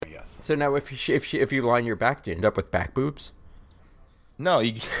So now, if you lie on your back, do you end up with back boobs? No,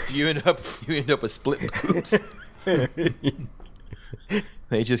 you end up with split boobs.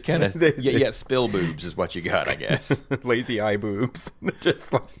 They just kind of spill boobs is what you got, I guess. Lazy eye boobs,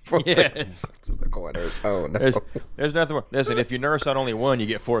 just like yes. in the corners. Oh no, there's nothing more. Listen, if you nurse on only one, you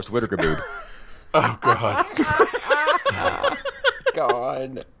get Forrest Whitaker boob. Oh God.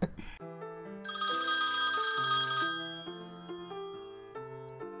 God.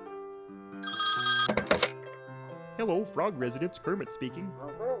 Hello, Frog Residence, Kermit speaking.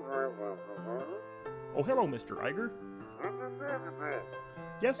 Oh, hello, Mr. Iger.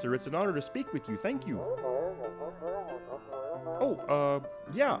 Yes, sir, it's an honor to speak with you, thank you. Oh,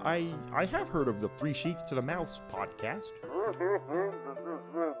 yeah, I have heard of the Three Sheets to the Mouse podcast.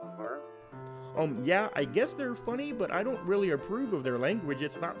 Yeah, I guess they're funny, but I don't really approve of their language.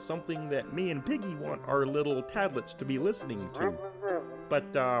 It's not something that me and Piggy want our little tadlets to be listening to.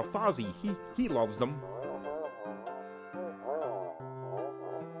 But, Fozzie, he loves them.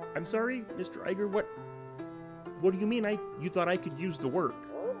 I'm sorry, Mr. Iger, what do you mean you thought I could use the work?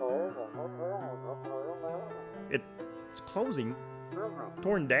 It's closing?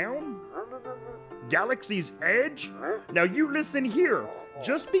 Torn down? Galaxy's Edge? Now you listen here.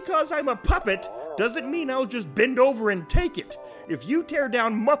 Just because I'm a puppet doesn't mean I'll just bend over and take it. If you tear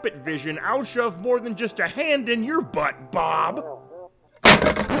down Muppet Vision, I'll shove more than just a hand in your butt, Bob.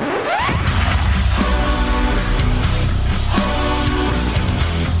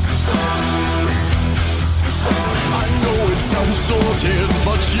 I know it sounds sorted,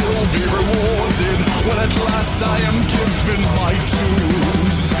 but you'll be rewarded when at last I am given my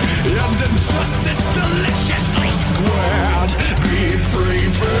dues. And injustice deliciously squared be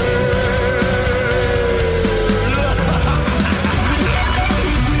prepared.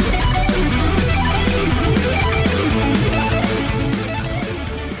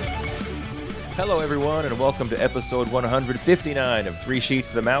 Hello, everyone, and welcome to episode 159 of Three Sheets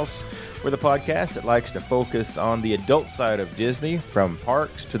to the Mouse. We're the podcast that likes to focus on the adult side of Disney, from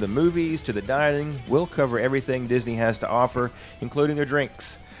parks to the movies to the dining. We'll cover everything Disney has to offer, including their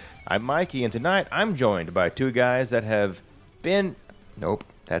drinks. I'm Mikey, and tonight I'm joined by two guys that have been... Nope,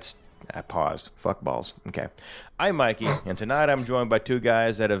 I paused. Fuck balls. Okay. I'm Mikey, and tonight I'm joined by two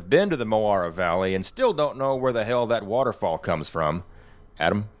guys that have been to the Moara Valley and still don't know where the hell that waterfall comes from.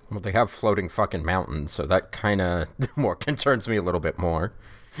 Adam? Well, they have floating fucking mountains, so that kind of more concerns me a little bit more.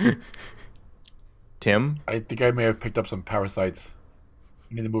 Tim? I think I may have picked up some parasites.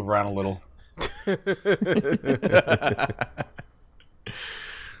 I need to move around a little.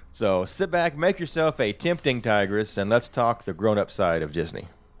 So sit back, make yourself a tempting tigress, and let's talk the grown-up side of Disney.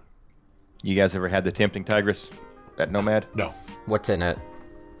 You guys ever had the tempting tigress at Nomad? No. What's in it?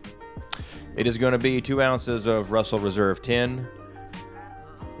 It is going to be 2 ounces of Russell Reserve 10,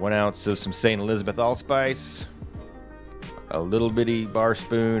 1 ounce of some St. Elizabeth allspice, a little bitty bar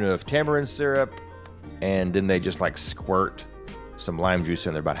spoon of tamarind syrup, and then they just like squirt some lime juice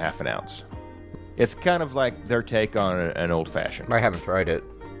in there, about half an ounce. It's kind of like their take on an old fashioned. I haven't tried it.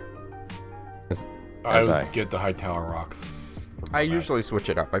 I always get the Hightower rocks. I usually switch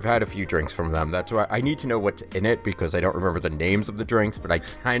it up. I've had a few drinks from them. That's why I need to know what's in it, because I don't remember the names of the drinks, but I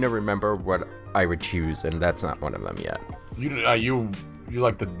kind of remember what I would choose, and that's not one of them yet. You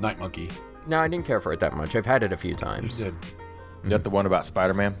like the Night Monkey. No, I didn't care for it that much. I've had it a few times. You did. Is that the one about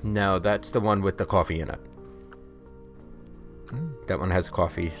Spider-Man? No, that's the one with the coffee in it. That one has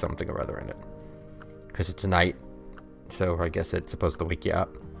coffee something or other in it. Because it's night, so I guess it's supposed to wake you up.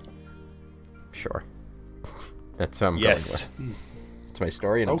 Sure. That's what I'm going with. It's my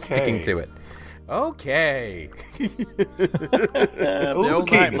story, and I'm sticking to it. Okay. The old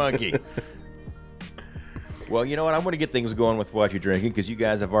Night Monkey. Well, you know what? I'm going to get things going with what you're drinking, because you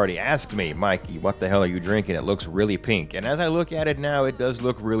guys have already asked me, Mikey, what the hell are you drinking? It looks really pink. And as I look at it now, it does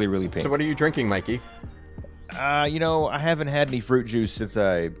look really, really pink. So what are you drinking, Mikey? I haven't had any fruit juice since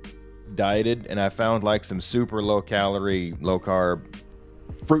I dieted, and I found like some super low-calorie, low-carb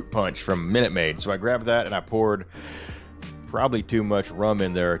fruit punch from Minute Maid. So I grabbed that, and I poured probably too much rum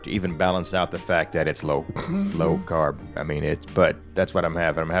in there to even balance out the fact that it's low carb. I mean, but that's what I'm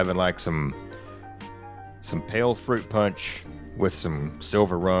having. I'm having like some pale fruit punch with some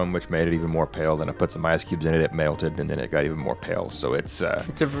silver rum, which made it even more pale. Then I put some ice cubes in it, it melted, and then it got even more pale. So it's a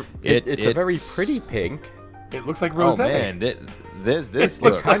very pretty pink. It looks like rosé. Oh man, this looks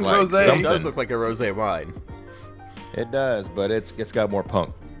looks like rosé. something. It does look like a rosé wine. It does, but it's got more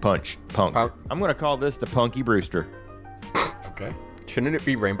punch. I'm gonna call this the Punky Brewster. Okay. Shouldn't it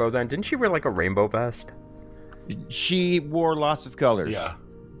be rainbow then? Didn't she wear like a rainbow vest? She wore lots of colors. Yeah.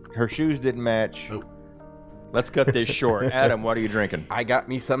 Her shoes didn't match. Oh. Let's cut this short. Adam, what are you drinking? I got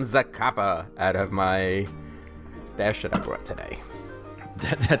me some Zacapa out of my stash that I brought today.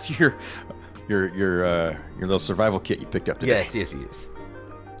 That's your little survival kit you picked up today. Yes.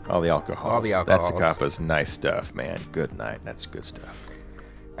 All the alcohol. All the alcohols. That's Zacapa's nice stuff, man. Good night. That's good stuff.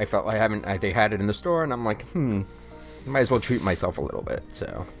 I felt like they had it in the store, and I'm like, might as well treat myself a little bit.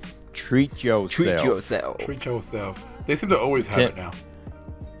 So treat yourself. Treat yourself. They seem to always have it now.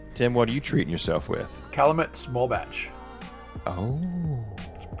 Tim, what are you treating yourself with? Calumet small batch. Oh.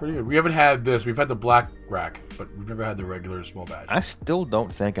 It's pretty good. We haven't had this. We've had the black rack, but we've never had the regular small batch. I still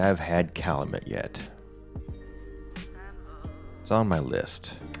don't think I've had Calumet yet. It's on my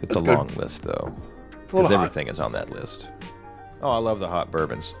list. It's a long list, though. Because everything is on that list. Oh, I love the hot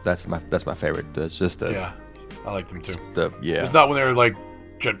bourbons. That's my favorite. That's just yeah, I like them too. Yeah. It's not when they're like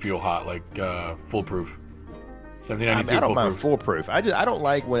jet fuel hot, like foolproof. 1792 I don't mind foolproof. foolproof. I don't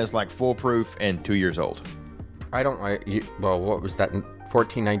like when it's like foolproof and 2 years old. I don't like. Well, what was that?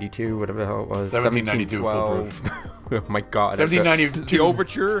 1492, whatever the hell it was. 1792 foolproof. Oh my god. 1792. The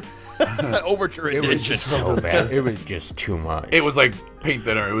overture. Overture edition. It was just so bad. It was just too much. It was like paint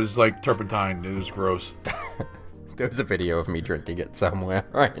thinner. It was like turpentine. It was gross. There's a video of me drinking it somewhere,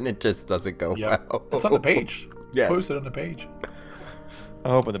 and it just doesn't go well. It's on the page. Yes. Post it on the page. I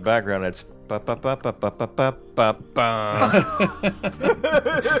hope in the background it's ba ba ba ba ba ba ba ba ba.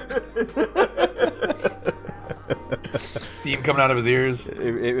 Steam coming out of his ears.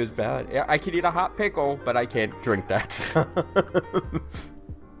 It was bad. Yeah, I could eat a hot pickle, but I can't drink that.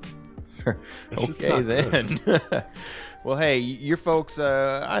 Okay then. Well, hey, your folks.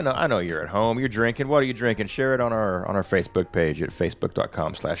 I know you're at home. You're drinking. What are you drinking? Share it on our Facebook page at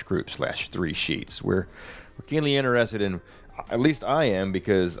facebook.com/group/3sheets. We're keenly interested in. At least I am,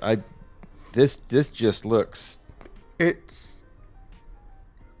 because this just looks. It's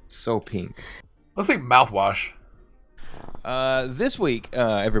so pink. Looks like mouthwash. This week,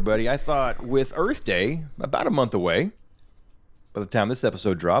 everybody, I thought with Earth Day about a month away, by the time this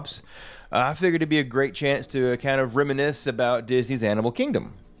episode drops, I figured it'd be a great chance to kind of reminisce about Disney's Animal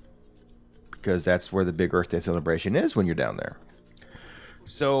Kingdom, because that's where the big Earth Day celebration is when you're down there.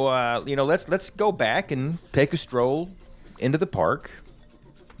 So, let's go back and take a stroll into the park,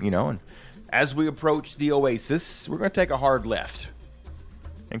 and as we approach the Oasis, we're going to take a hard left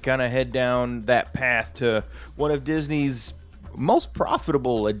and kind of head down that path to one of Disney's most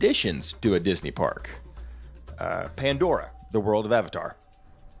profitable additions to a Disney park, Pandora, the World of Avatar.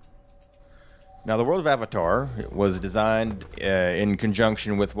 Now, the World of Avatar was designed in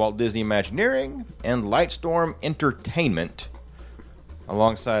conjunction with Walt Disney Imagineering and Lightstorm Entertainment,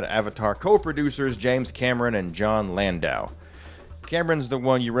 alongside Avatar co-producers James Cameron and John Landau. Cameron's the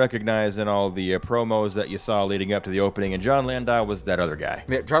one you recognize in all the promos that you saw leading up to the opening, and John Landau was that other guy.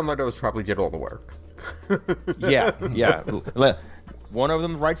 Yeah, John Landau probably did all the work. Yeah. One of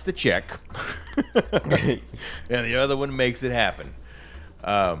them writes the check, and the other one makes it happen.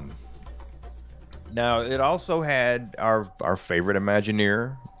 Now, it also had our favorite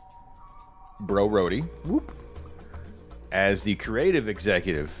Imagineer, Bro Rhodey, as the creative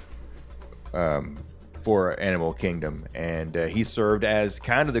executive for Animal Kingdom, and he served as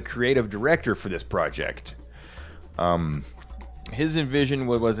kind of the creative director for this project. His envision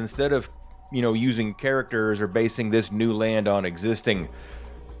was instead of using characters or basing this new land on existing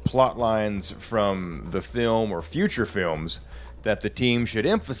plot lines from the film or future films, that the team should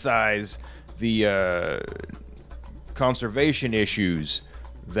emphasize the conservation issues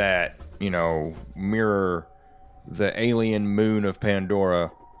that mirror the alien moon of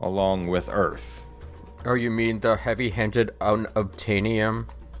Pandora along with Earth. Oh, you mean the heavy-handed unobtainium?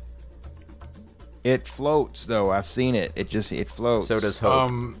 It floats, though. I've seen it. It floats. So does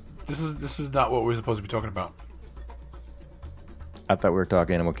Hope. This is not what we're supposed to be talking about. I thought we were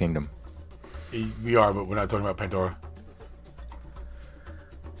talking Animal Kingdom. We are, but we're not talking about Pandora.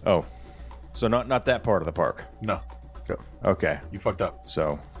 Oh, so not that part of the park. No. Okay. You fucked up.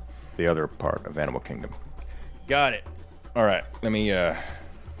 So, the other part of Animal Kingdom. Got it. All right. Let me.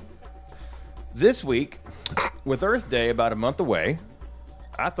 This week, with Earth Day about a month away,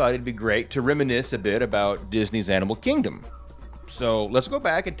 I thought it'd be great to reminisce a bit about Disney's Animal Kingdom. So let's go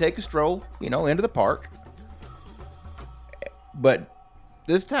back and take a stroll, into the park. But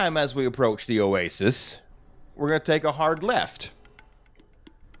this time, as we approach the Oasis, we're going to take a hard left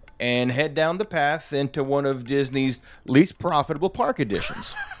and head down the path into one of Disney's least profitable park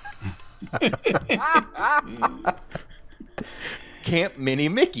additions. Camp Mini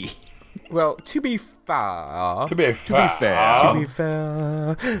Mickey. Well, to be fair,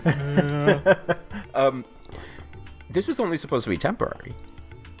 this was only supposed to be temporary.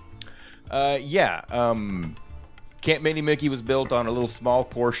 Camp Mini Mickey was built on a little small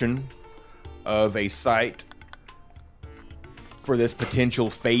portion of a site for this potential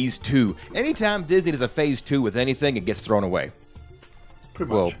Phase 2. Anytime Disney does a Phase 2 with anything, it gets thrown away.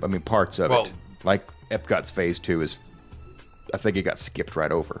 Pretty Well, much. I mean, parts of it. Like Epcot's Phase 2 is, I think it got skipped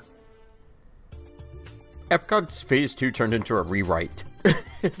right over. Epcot's Phase 2 turned into a rewrite.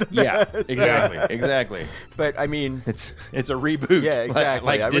 Yeah, exactly. But, I mean... It's a reboot. Yeah, exactly.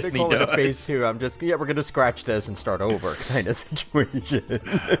 Like I wouldn't Disney call it a does. Phase 2. I'm just, we're going to scratch this and start over kind of situation.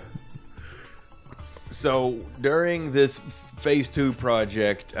 So during this Phase 2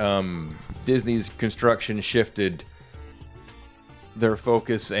 project, Disney's construction shifted their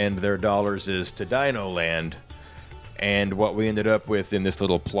focus and their dollars is to Dino Land. And what we ended up with in this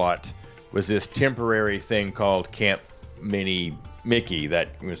little plot was this temporary thing called Camp Mini Mickey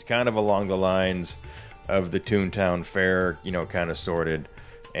that was kind of along the lines of the Toontown Fair, kind of sorted,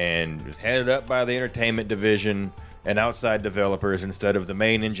 and was headed up by the entertainment division and outside developers instead of the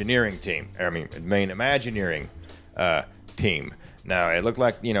main engineering team. Main Imagineering team. Now, it looked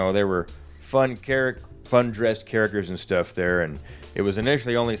like, there were fun-dressed characters and stuff there, and it was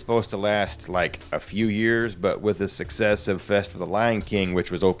initially only supposed to last like a few years, but with the success of Fest of the Lion King,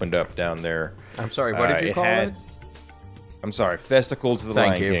 which was opened up down there. I'm sorry, what did you call it? I'm sorry, Festivals of the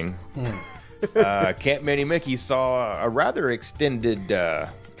Lion King. Camp Mini Mickey saw a rather extended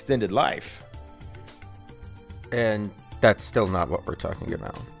life. And that's still not what we're talking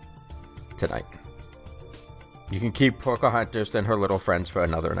about tonight. You can keep Pocahontas and her little friends for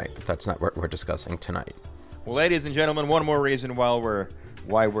another night, but that's not what we're discussing tonight. Well, ladies and gentlemen, one more reason why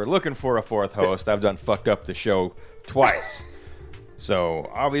we're looking for a fourth host. I've done fucked up the show twice.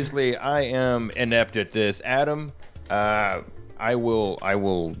 So, obviously, I am inept at this. Adam, I will,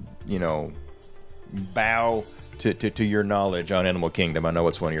 bow to your knowledge on Animal Kingdom. I know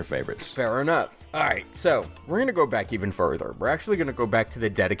it's one of your favorites. Fair enough. All right, so we're going to go back even further. We're actually going to go back to the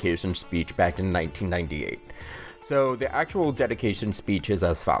dedication speech back in 1998. So the actual dedication speech is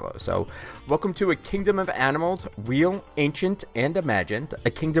as follows. So, welcome to a kingdom of animals, real, ancient, and imagined. A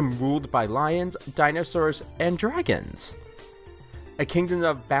kingdom ruled by lions, dinosaurs, and dragons. A kingdom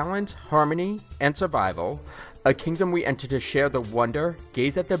of balance, harmony, and survival. A kingdom we enter to share the wonder,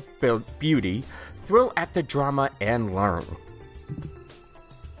 gaze at the beauty, thrill at the drama, and learn.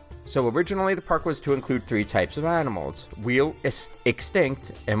 So originally the park was to include 3 types of animals. Real,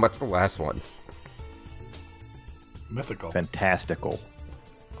 extinct, and what's the last one? Mythical. Fantastical.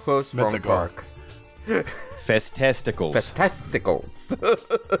 Close wrong Mythical. park. Festasticals. Festicles.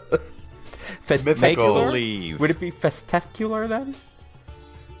 Mythical. Make believe. Would it be festicular then?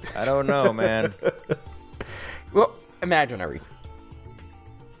 I don't know, man. Well, imaginary.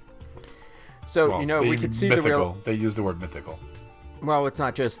 So, Well, we could see the mythical. real... They use the word mythical. Well, it's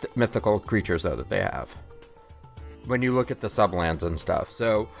not just mythical creatures, though, that they have. When you look at the sublands and stuff.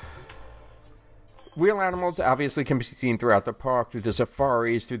 So, real animals obviously can be seen throughout the park, through the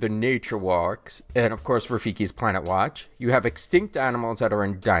safaris, through the nature walks, and of course Rafiki's Planet Watch. You have extinct animals that are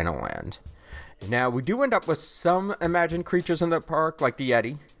in Dino Land. Now, we do end up with some imagined creatures in the park, like the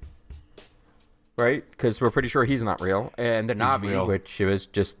Yeti. Right? Because we're pretty sure he's not real. And the Navi, real. which was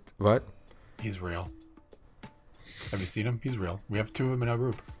just... What? He's real. Have you seen him? He's real. We have 2 of them in our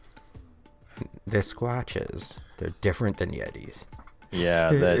group. They're Squatches. They're different than Yetis.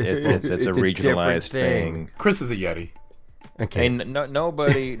 Yeah, it's a It's a different regionalized thing. thing. Chris is a Yeti. Okay, And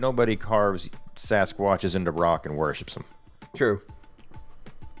nobody carves Sasquatches into rock and worships them. true.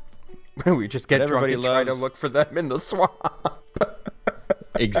 We just get But drunk everybody and try to loves- look for them in the swamp.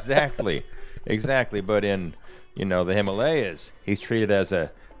 Exactly. But in the Himalayas, he's treated as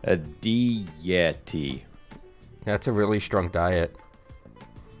a deity. That's a really strong diet.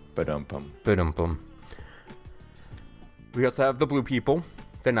 Ba-dum-pum. Ba-dum-bum. We also have the blue people,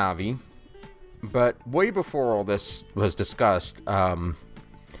 the Navi. But way before all this was discussed,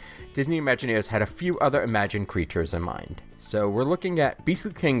 Disney Imagineers had a few other imagined creatures in mind. So we're looking at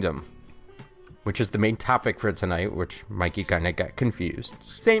Beastly Kingdom, which is the main topic for tonight, which Mikey kind of got confused.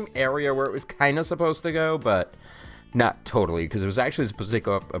 Same area where it was kind of supposed to go, but not totally, because it was actually supposed to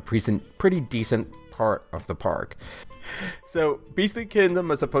go up a pretty decent part of the park. So Beastly Kingdom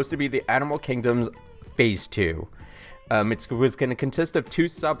was supposed to be the Animal Kingdom's Phase 2. It was going to consist of 2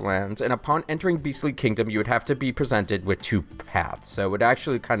 sublands, and upon entering Beastly Kingdom, you would have to be presented with 2 paths. So it would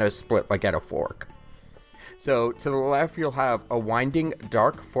actually kind of split like at a fork. So to the left, you'll have a winding,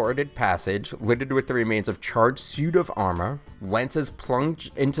 dark, forested passage littered with the remains of charred suit of armor, lances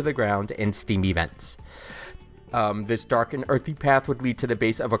plunged into the ground, and steamy vents. This dark and earthy path would lead to the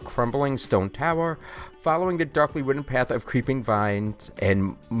base of a crumbling stone tower, following the darkly wooden path of creeping vines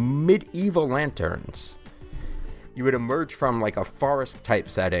and medieval lanterns. You would emerge from like a forest type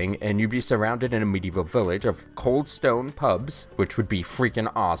setting, and you'd be surrounded in a medieval village of cold stone pubs, which would be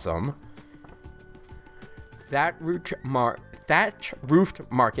freaking awesome. Thatch roofed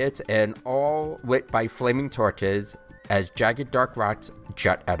markets, and all lit by flaming torches as jagged dark rocks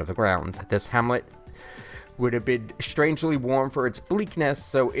jut out of the ground. This hamlet would have been strangely warm for its bleakness,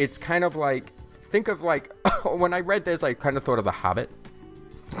 so it's kind of like, think of like, when I read this, I kind of thought of The Hobbit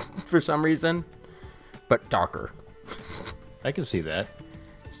for some reason, but darker. I can see that.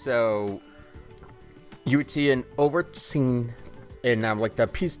 So you would see an overseen in like the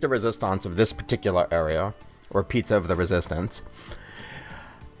piece de resistance of this particular area, or pizza of the resistance.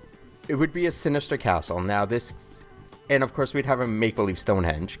 It would be a sinister castle. Now this, and of course we'd have a make-believe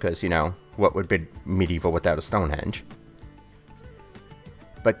Stonehenge, because, you know, what would be medieval without a Stonehenge?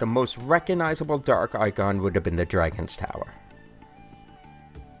 But the most recognizable dark icon would have been the Dragon's Tower.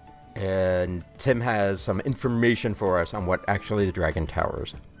 And Tim has some information for us on what actually the Dragon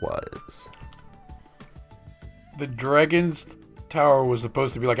Towers was. The Dragon's Tower was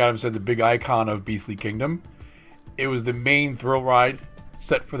supposed to be, like Adam said, the big icon of Beastly Kingdom. It was the main thrill ride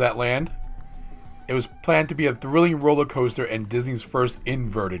set for that land. It was planned to be a thrilling roller coaster and Disney's first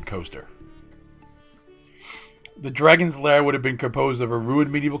inverted coaster. The Dragon's Lair would have been composed of a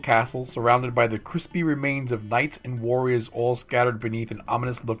ruined medieval castle surrounded by the crispy remains of knights and warriors, all scattered beneath an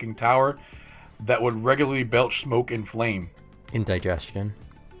ominous-looking tower that would regularly belch smoke and flame. Indigestion.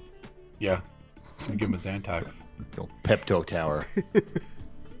 Yeah. Give him a Xantax. The old Pepto Tower.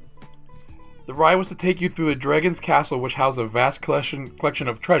 The ride was to take you through the Dragon's Castle, which housed a vast collection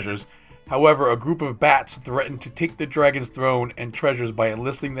of treasures. However, a group of bats threatened to take the dragon's throne and treasures by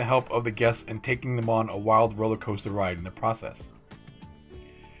enlisting the help of the guests and taking them on a wild roller coaster ride in the process.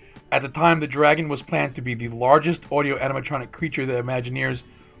 At the time, the dragon was planned to be the largest audio animatronic creature the Imagineers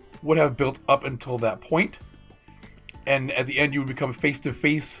would have built up until that point. And at the end, you would become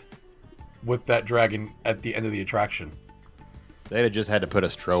face-to-face with that dragon at the end of the attraction. They'd have just had to put a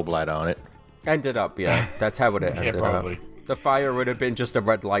strobe light on it. Ended up, yeah. That's how it ended probably. up. The fire would have been just a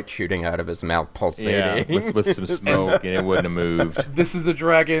red light shooting out of his mouth, pulsating. Yeah, with some smoke, and it wouldn't have moved. This is the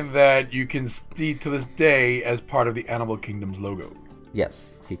dragon that you can see to this day as part of the Animal Kingdom's logo.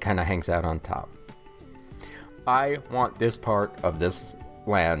 Yes, he kind of hangs out on top. I want this part of this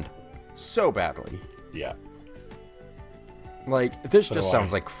land so badly. Yeah. Like, this So just do I.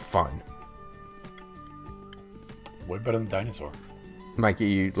 sounds like fun. Way better than Dinosaur. Mikey,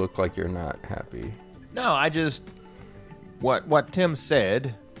 you look like you're not happy. No, I just... What Tim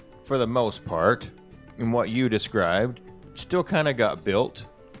said, for the most part, and what you described, still kind of got built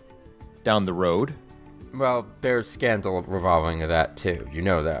down the road. Well, there's scandal revolving that too. You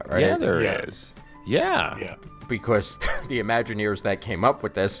know that, right? Yeah, there is. Yeah. Yeah. Because the Imagineers that came up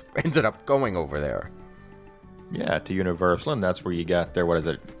with this ended up going over there. Yeah, to Universal, and that's where you got their, what is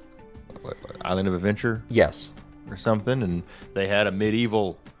it, Island of Adventure Yes. or something, and they had a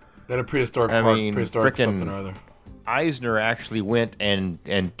medieval... Then a prehistoric I park, mean, prehistoric frickin' something or other. Eisner actually went and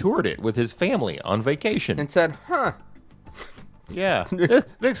toured it with his family on vacation. And said, huh, Yeah,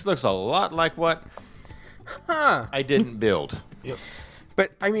 this looks a lot like what I didn't build.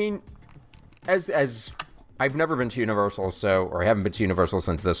 But I mean, as I've never been to Universal, or I haven't been to Universal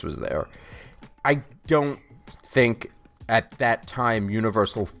since this was there. I don't think at that time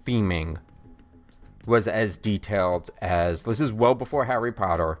Universal theming was as detailed as this is well before Harry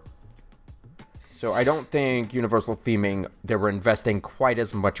Potter. So I don't think Universal theming, they were investing quite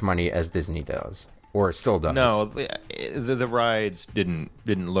as much money as Disney does, or still does. No, the rides didn't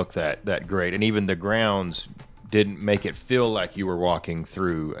look that great, and even the grounds didn't make it feel like you were walking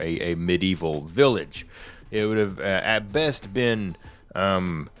through a medieval village. It would have at best been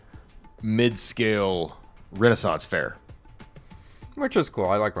mid-scale Renaissance fair. Which is cool.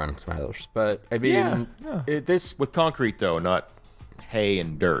 I like Renaissance fairs, but I mean, Yeah. This. With concrete though, not hay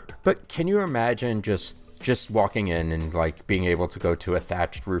and dirt. But can you imagine just walking in and like being able to go to a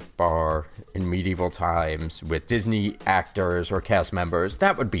thatched roof bar in medieval times with Disney actors or cast members?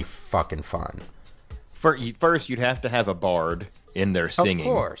 That would be fucking fun. First, you'd have to have a bard in there singing.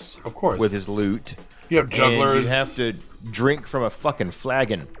 Of course. With his lute. You have jugglers. And you'd have to drink from a fucking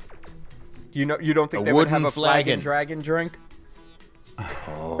flagon. You don't think A they would wooden have a flagon flagon. dragon drink?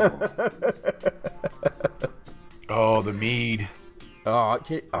 Oh, the mead. Oh,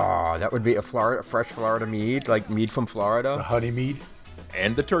 that would be a fresh Florida mead, like mead from The Florida. honey mead.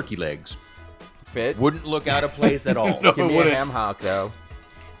 And the turkey legs. Fit. Wouldn't look out of place at all. No. Give me a wouldn't. ham hock though.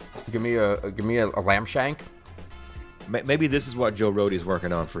 Give me a lamb shank. Maybe this is what Joe Rohde's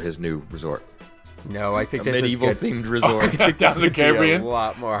working on for his new resort. No, I think A this medieval is good. themed resort. Down the Would be Caribbean. a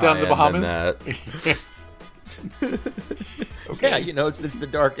lot more Down the high-end Bahamas. than that. Yeah, it's the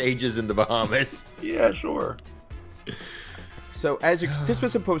dark ages in the Bahamas. Yeah, sure. So this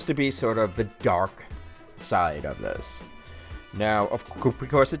was supposed to be sort of the dark side of this. Now,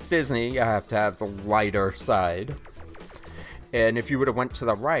 because it's Disney, you have to have the lighter side. And if you would have went to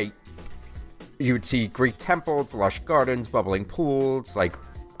the right, you would see Greek temples, lush gardens, bubbling pools, like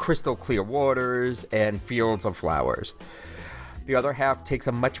crystal clear waters, and fields of flowers. The other half takes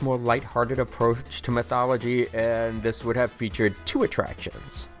a much more lighthearted approach to mythology, and this would have featured 2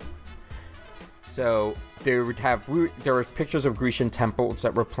 attractions. So there were pictures of Grecian temples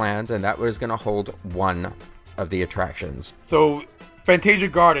that were planned, and that was going to hold one of the attractions. So Fantasia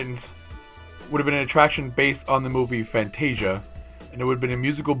Gardens would have been an attraction based on the movie Fantasia, and it would have been a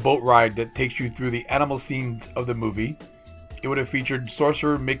musical boat ride that takes you through the animal scenes of the movie. It would have featured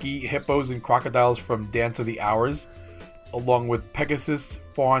Sorcerer Mickey, hippos, and crocodiles from Dance of the Hours, along with Pegasus,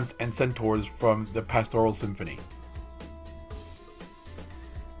 fawns, and centaurs from the Pastoral Symphony.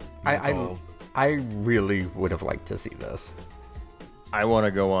 I really would have liked to see this. I want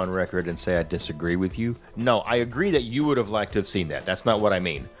to go on record and say I disagree with you. No, I agree that you would have liked to have seen that. That's not what I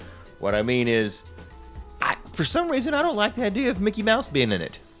mean. What I mean is, for some reason, I don't like the idea of Mickey Mouse being in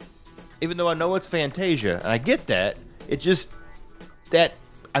it. Even though I know it's Fantasia, and I get that, it just,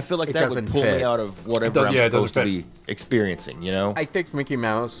 I feel like that would pull me out of whatever I'm supposed to be experiencing, I think Mickey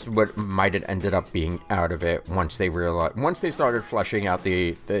Mouse might have ended up being out of it once they started fleshing out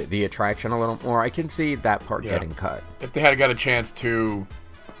the attraction a little more. I can see that part getting cut. If they had got a chance to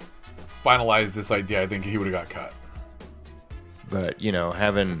finalize this idea, I think he would have got cut. But,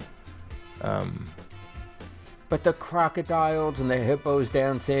 having... But the crocodiles and the hippos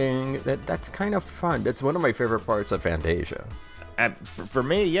dancing, that's kind of fun. That's one of my favorite parts of Fantasia. For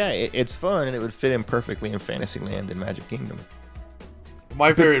me, yeah, it's fun, and it would fit in perfectly in Fantasyland and Magic Kingdom.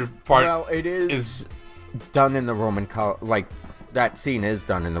 My favorite part it is done in the Roman... that scene is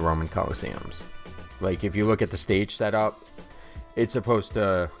done in the Roman Colosseums. Like, if you look at the stage setup, it's supposed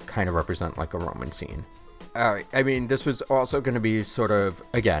to kind of represent, like, a Roman scene. Alright, I mean, this was also going to be sort of...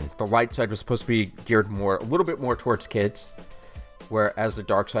 Again, the light side was supposed to be geared a little bit more towards kids, whereas the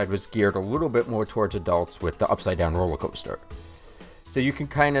dark side was geared a little bit more towards adults with the upside-down roller coaster. So you can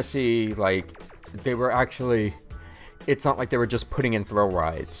kind of see, like, they were actually... It's not like they were just putting in throw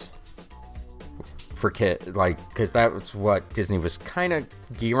rides for kids, because that was what Disney was kind of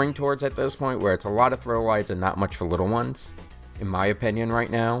gearing towards at this point, where it's a lot of throw rides and not much for little ones, in my opinion, right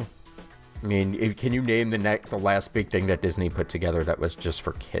now. I mean, can you name the last big thing that Disney put together that was just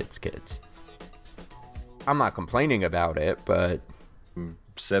for kids? I'm not complaining about it, but...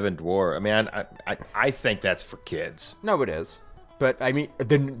 Seven Dwarfs. I mean, I think that's for kids. No, it is. But, I mean,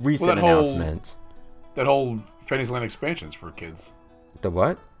 the recent announcements... That whole Fantasyland expansion is for kids. The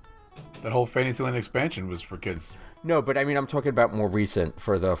what? That whole Fantasyland expansion was for kids. No, but I mean, I'm talking about more recent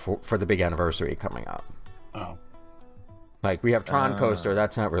for the big anniversary coming up. Oh. Like, we have Tron Coaster.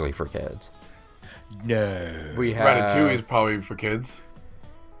 That's not really for kids. No. We have... Ratatouille is probably for kids.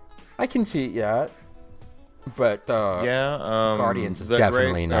 I can see that. But, Guardians is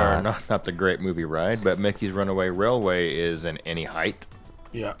definitely not. Not the Great Movie Ride, but Mickey's Runaway Railway is in any height.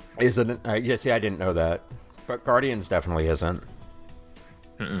 Yeah. Isn't it? Yeah, see, I didn't know that. But Guardians definitely isn't.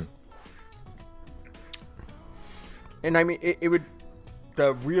 Mm-mm. And I mean, it would...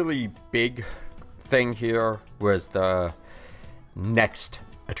 The really big thing here was the next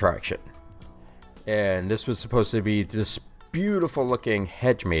attraction. And this was supposed to be this beautiful looking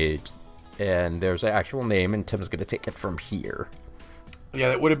hedge maze. And there's an actual name, and Tim's going to take it from here. Yeah,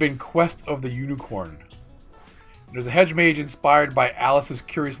 that would have been Quest of the Unicorn. There's a hedge maze inspired by Alice's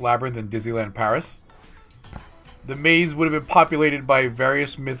Curious Labyrinth in Disneyland Paris. The maze would have been populated by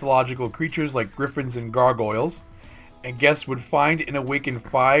various mythological creatures like griffins and gargoyles. And guests would find and awaken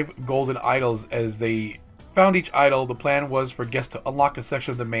 5 golden idols. As they found each idol, the plan was for guests to unlock a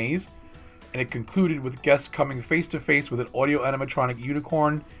section of the maze. And it concluded with guests coming face to face with an audio animatronic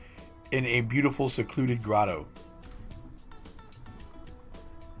unicorn in a beautiful secluded grotto.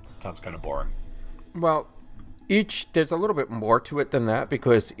 Sounds kind of boring. Well, there's a little bit more to it than that,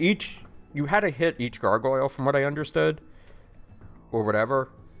 because you had to hit each gargoyle, from what I understood, or whatever,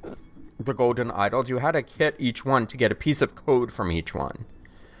 the golden idols. You had to hit each one to get a piece of code from each one.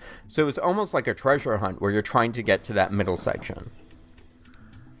 So it was almost like a treasure hunt where you're trying to get to that middle section.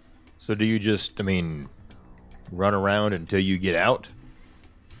 So do you just, run around until you get out?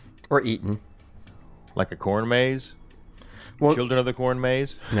 Or eaten. Like a corn maze? Well, Children of the Corn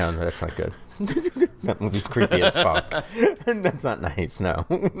Maze? No, that's not good. That movie's creepy as fuck. That's not nice, no.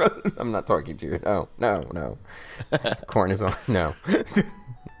 I'm not talking to you. No. Corn is on, no.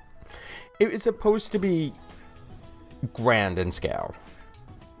 It was supposed to be grand in scale.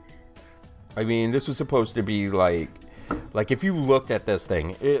 I mean, this was supposed to be like if you looked at this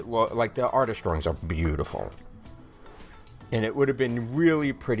thing, like the artist drawings are beautiful. And it would have been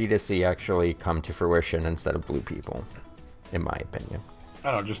really pretty to see actually come to fruition instead of blue people, in my opinion.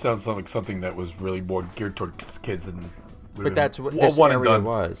 I don't know, it just sounds like something that was really more geared towards kids. But that's what this area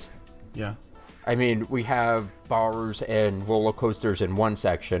was. Yeah. I mean, we have bars and roller coasters in one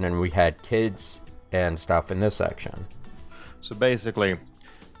section, and we had kids and stuff in this section. So basically,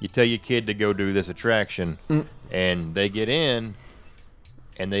 you tell your kid to go do this attraction, and they get in,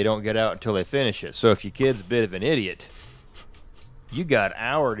 and they don't get out until they finish it. So if your kid's a bit of an idiot, you got an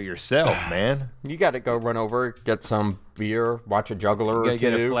hour to yourself, man. You got to go run over, get some beer, watch a juggler or two.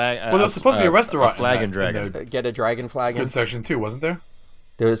 Get a flag. Well, there's supposed to be a restaurant. A flag and dragon. Get a dragon flag in. Good section too, wasn't there?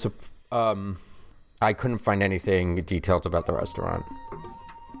 There was a. I couldn't find anything detailed about the restaurant.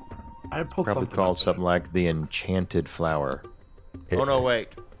 I pulled Probably something called something like the Enchanted Flower. Oh no, wait.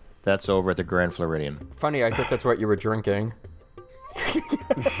 That's over at the Grand Floridian. Funny, I thought that's what you were drinking.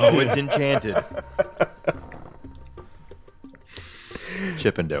 Oh, it's enchanted.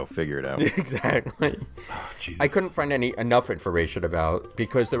 Chippendale, figure it out. Exactly. Oh, Jesus. I couldn't find enough information about,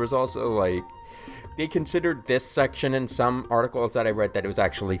 because there was also like, they considered this section in some articles that I read that it was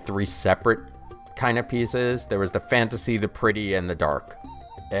actually 3 separate kind of pieces. There was the fantasy, the pretty, and the dark.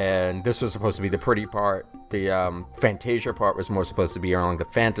 And this was supposed to be the pretty part. The Fantasia part was more supposed to be along the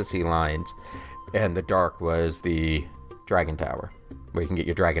fantasy lines. And the dark was the Dragon Tower, where you can get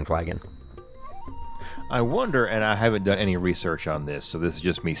your dragon flag in. I wonder, and I haven't done any research on this, so this is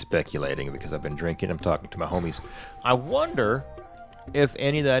just me speculating because I've been drinking. I'm talking to my homies. I wonder if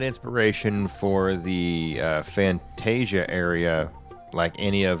any of that inspiration for the Fantasia area, like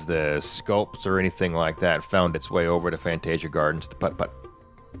any of the sculpts or anything like that, found its way over to Fantasia Gardens, the Putt-Putt.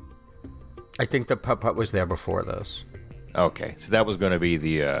 I think the Putt-Putt was there before this. Okay, so that was going to be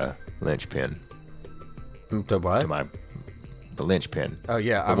the linchpin. The what? The linchpin. Oh,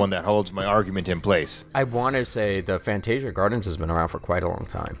 yeah. The one that holds my argument in place. I want to say the Fantasia Gardens has been around for quite a long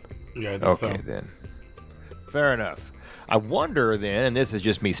time. Yeah, I think Okay, so. then. Fair enough. I wonder then, and this is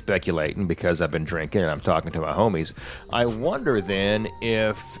just me speculating because I've been drinking and I'm talking to my homies, I wonder then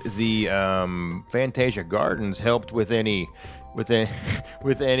if the Fantasia Gardens helped with any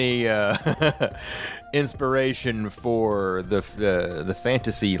inspiration for the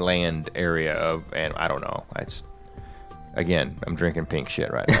Fantasyland area of, and I don't know. Again, I'm drinking pink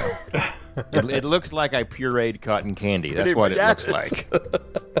shit right now. It looks like I pureed cotton candy. That's what it looks like.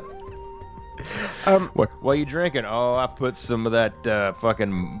 What are you drinking? Oh, I put some of that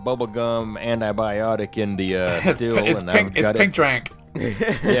fucking bubblegum antibiotic in the still, It's and pink. I've got It's pink drank.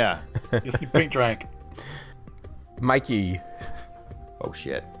 Yeah. You see, pink drank. Mikey. Oh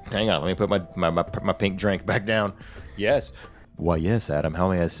shit. Hang on. Let me put my pink drink back down. Yes. Why, yes, Adam. How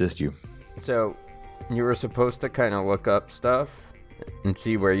may I assist you? So, you were supposed to kind of look up stuff and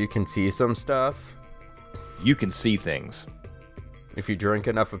see where you can see some stuff. You can see things. If you drink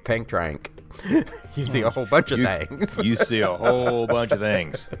enough of pink drank, you see a whole bunch of things. You see a whole bunch of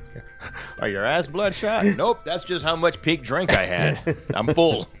things. Are your eyes bloodshot? Nope, that's just how much pink drink I had. I'm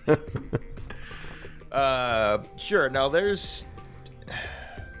full. Sure. Now, there's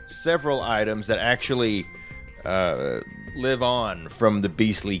several items that actually live on from the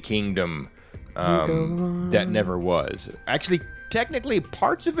Beastly Kingdom that never was. Actually, technically,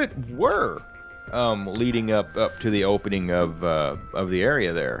 parts of it were leading up to the opening of the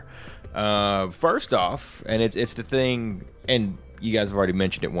area there. First off, and it's the thing, and you guys have already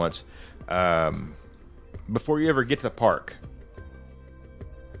mentioned it once, before you ever get to the park,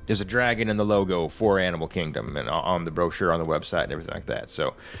 there's a dragon in the logo for Animal Kingdom and on the brochure on the website and everything like that.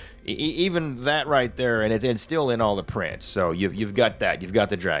 So even that right there, and it's still in all the prints. So you've got that. You've got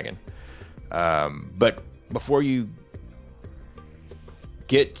the dragon. But before you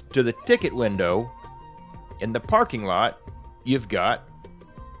get to the ticket window in the parking lot, you've got,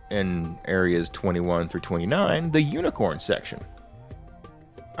 in areas 21 through 29, the unicorn section.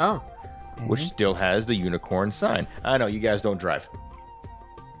 Oh. Which still has the unicorn sign. I know, you guys don't drive.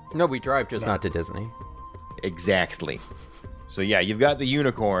 No, we drive, just not to Disney. Exactly. So yeah, you've got the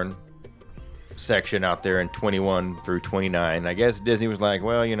unicorn section out there in 21 through 29. I guess Disney was like,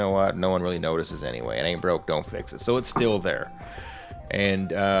 well, you know what? No one really notices anyway. It ain't broke, don't fix it. So it's still there.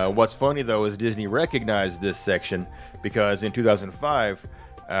 And what's funny, though, is Disney recognized this section because in 2005,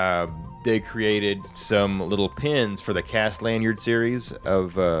 they created some little pins for the Cast Lanyard series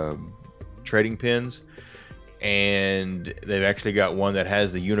of trading pins. And they've actually got one that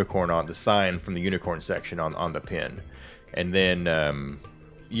has the unicorn on, the sign from the unicorn section on the pin. And then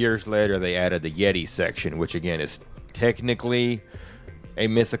years later, they added the Yeti section, which again is technically a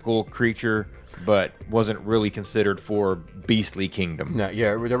mythical creature, but wasn't really considered for Beastly Kingdom. No,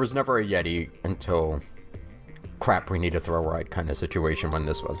 yeah, there was never a Yeti until crap, we need to throw right kind of situation when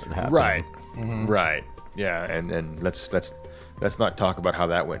this wasn't happening. Right. Right. Yeah, and let's not talk about how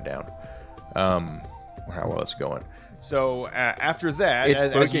that went down. Or how well it's going. So after that, It's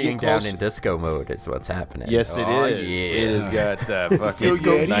as you boogieing get down closer, in disco mode is what's happening. yes, it Oh, is. Yeah. It has got fucking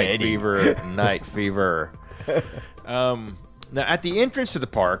Disco night Yeti. fever. Night fever. Now, at the entrance to the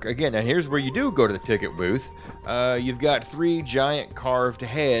park, again, and here's where you do go to the ticket booth, you've got 3 giant carved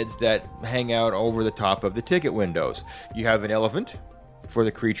heads that hang out over the top of the ticket windows. You have an elephant for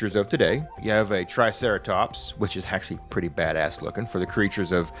the creatures of today. You have a triceratops, which is actually pretty badass looking for the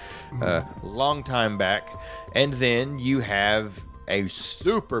creatures of long time back. And then you have a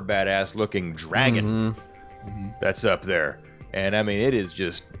super badass looking dragon that's up there. And I mean, it is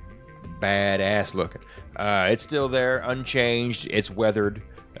just badass looking. It's still there, unchanged. It's weathered,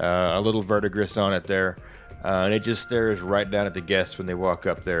 a little verdigris on it there, and it just stares right down at the guests when they walk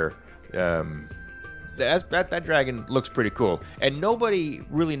up there. That dragon looks pretty cool, and nobody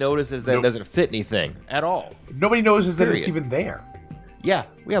really notices that it doesn't fit anything at all. Nobody notices that it's Period. even there. Yeah,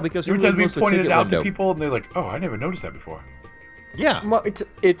 because Every everybody time we goes to the pointed it ticket out window. to people, and they're like, "Oh, I never noticed that before." Yeah, Well,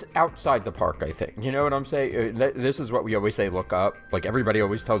 it's outside the park, I think. You know what I'm saying? This is what we always say, look up. Like, everybody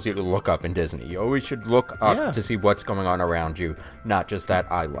always tells you to look up in Disney. You always should look up Yeah. to see what's going on around you, not just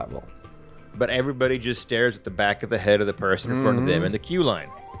at eye level. but everybody just stares at the back of the head of the person in front of them in the queue line,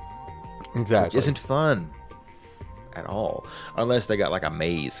 Exactly. which isn't fun at all, unless they got like a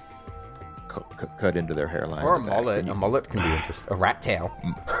maze cut into their hairline. Or a in the back. mullet. Then you- A mullet can be interesting. A rat tail.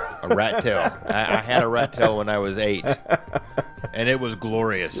 A rat tail. I had a rat tail when I was 8, and it was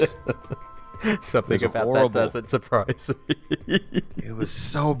glorious. Something It's about horrible. that doesn't surprise me. It was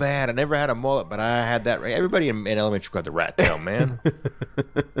so bad. I never had a mullet, but I had that. Everybody in elementary school had the rat tail, man.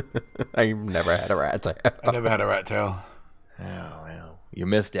 I never had a rat tail. I never had a rat tail. Oh, well, you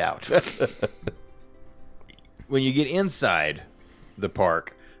missed out. When you get inside the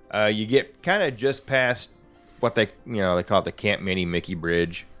park, you get kind of just past what they call it the Camp Minnie Mickey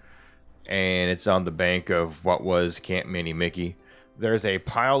Bridge, and it's on the bank of what was Camp Minnie Mickey. There's a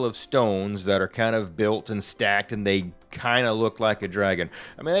pile of stones that are kind of built and stacked, and they kind of look like a dragon.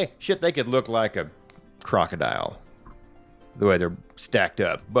 I mean, they could look like a crocodile, the way they're stacked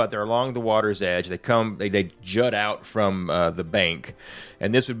up, but they're along the water's edge. They jut out from the bank,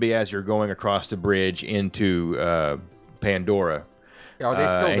 and this would be as you're going across the bridge into Pandora. Are they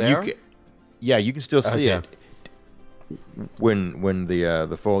still and there? you can still see Okay. it when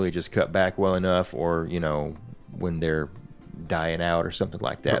the foliage is cut back well enough, or when they're dying out or something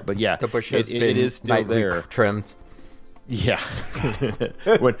like that. But yeah, The bush has it been is still nightly there. trimmed. Yeah,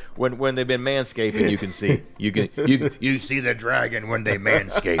 when they've been manscaping, you can see you see the dragon when they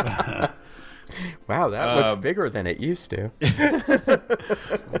manscape. Wow, that looks bigger than it used to. The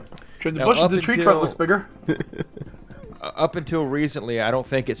Now, bushes up and tree trunk until- looks bigger. Up until recently, I don't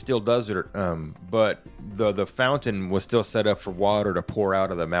think it still does it, but the fountain was still set up for water to pour out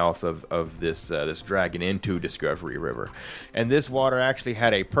of the mouth of this dragon into Discovery River. And this water actually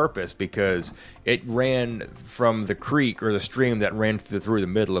had a purpose because it ran from the creek or the stream that ran through the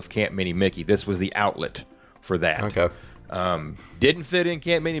middle of Camp Minnie Mickey. This was the outlet for that. Okay. Didn't fit in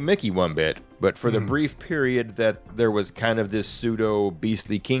Camp Minnie Mickey one bit, but for the brief period that there was kind of this pseudo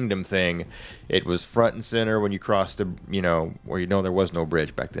Beastly Kingdom thing, it was front and center when you crossed the, where there was no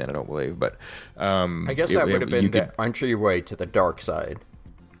bridge back then, I don't believe, but I guess that would have been the entryway to the dark side.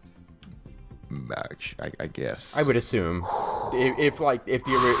 I guess. I would assume, if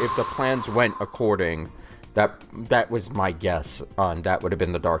the plans went according, that was my guess on that would have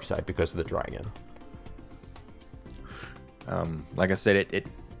been the dark side because of the dragon. Like I said, it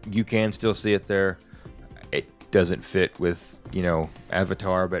you can still see it there. It doesn't fit with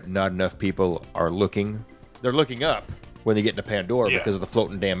Avatar, but not enough people are looking. They're looking up when they get into Pandora because of the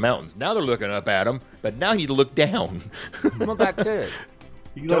floating damn mountains. Now they're looking up at them, but now you need to look down. Well, that's it.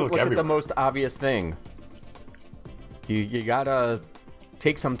 You Don't look look at the everywhere. most obvious thing. You gotta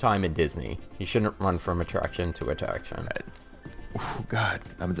take some time in Disney. You shouldn't run from attraction to attraction. Oh, God,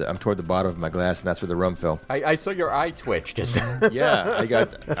 I'm toward the bottom of my glass, and that's where the rum fell. I saw your eye twitch just. Yeah, I Your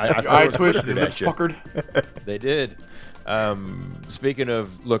eye twitched and that it's shit. puckered. They did. Speaking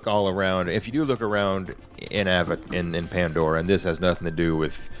of look all around, if you do look around in Pandora, and this has nothing to do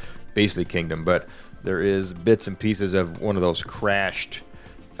with Beastly Kingdom, but there is bits and pieces of one of those crashed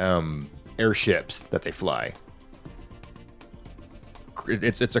airships that they fly.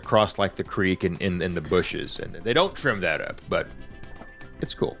 It's across like the creek and in the bushes, and they don't trim that up, but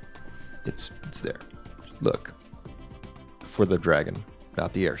it's cool. It's there. Just look. for the dragon,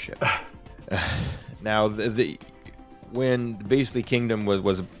 not the airship. Now, when the Beastly Kingdom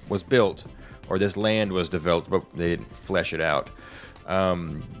was built, or this land was developed, but they didn't flesh it out,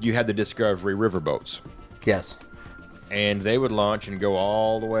 you had the Discovery riverboats. Yes. And they would launch and go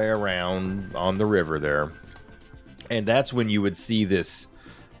all the way around on the river there. And that's when you would see this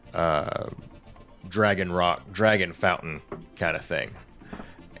dragon fountain kind of thing.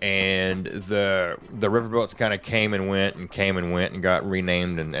 And the riverboats kind of came and went and got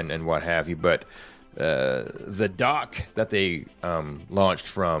renamed and what have you. But the dock that they launched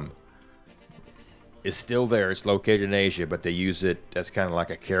from is still there. It's located in Asia, but they use it as kind of like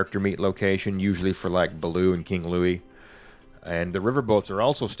a character meet location, usually for like Baloo and King Louie. And the riverboats are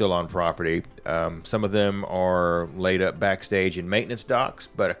also still on property. Some of them are laid up backstage in maintenance docks,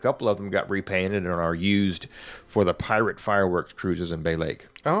 but a couple of them got repainted and are used for the pirate fireworks cruises in Bay Lake.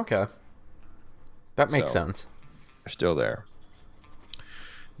 Oh, okay. That makes sense. They're still there.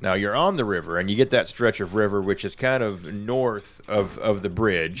 Now you're on the river, and you get that stretch of river, which is kind of north of the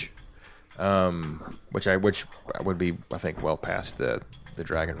bridge, which would be, I think, well past the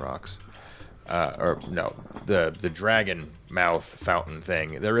Dragon Rocks. The Dragon Mouth fountain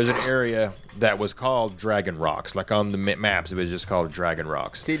thing. There is an area that was called Dragon Rocks. Like on the maps, it was just called Dragon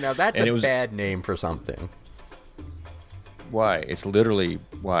Rocks. See, now that's a bad name for something. Why? It's literally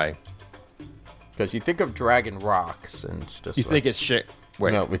why. Because you think of Dragon Rocks, and it's just think it's shit.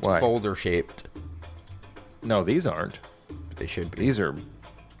 Wait, no, it's why? boulder shaped. No, these aren't. But they should be. These are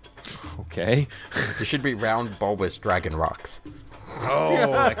okay. They should be round, bulbous Dragon Rocks. Oh,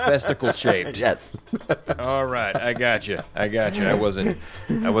 like festicle shaped. Yes. All right, I got you. I wasn't.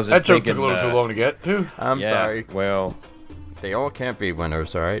 That joke took a little too long to get to. I'm sorry. Well, they all can't be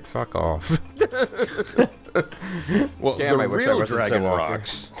winners, all right? Fuck off. Well, damn, the I wish I real wasn't Dragon so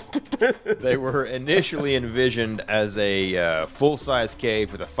Rocks, they were initially envisioned as a full-size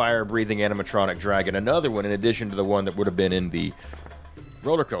cave with a fire-breathing animatronic dragon. Another one, in addition to the one that would have been in the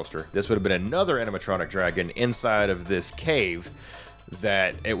roller coaster. This would have been another animatronic dragon inside of this cave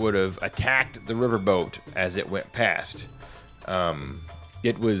that it would have attacked the riverboat as it went past.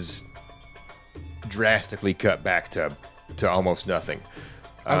 It was drastically cut back to almost nothing.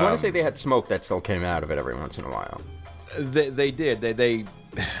 I want to say they had smoke that still came out of it every once in a while. They did.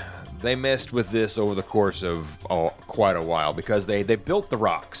 They messed with this over the course of quite a while because they built the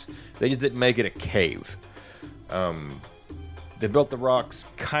rocks. They just didn't make it a cave. They built the rocks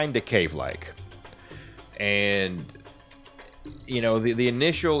kind of cave-like. And, you know, the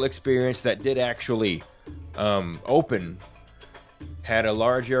initial experience that did actually open had a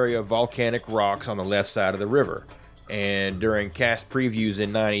large area of volcanic rocks on the left side of the river. And during cast previews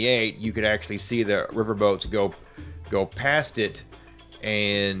in '98, you could actually see the riverboats go past it,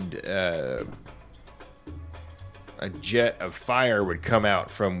 and a jet of fire would come out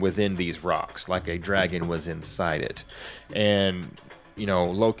from within these rocks, like a dragon was inside it. And, you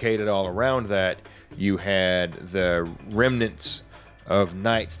know, located all around that, you had the remnants of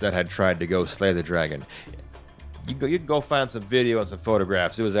knights that had tried to go slay the dragon. You can go find some video and some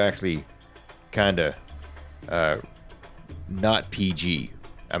photographs. It was actually kind of not PG.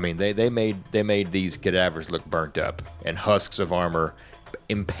 I mean, they made these cadavers look burnt up and husks of armor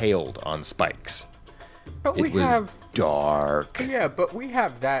impaled on spikes. But it was dark. Yeah, but we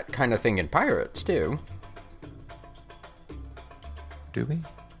have that kind of thing in Pirates too. Do we?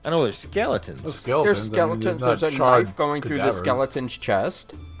 I know there's skeletons. There's skeletons. There's a knife going through the skeleton's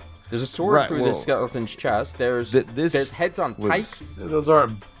chest. There's a sword through the skeleton's chest. There's heads on pikes. Those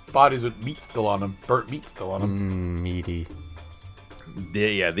aren't bodies with meat still on them, burnt meat still on them. Meaty.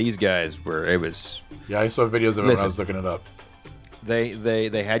 Yeah, these guys were. It was. Yeah, I saw videos of it when I was looking it up.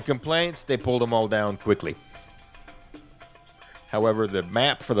 They had complaints. They pulled them all down quickly. However, the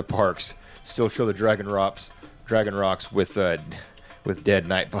map for the parks still show the Dragon Rocks with dead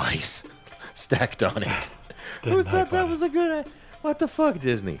knight bodies stacked on it. Who thought that was a good? What the fuck,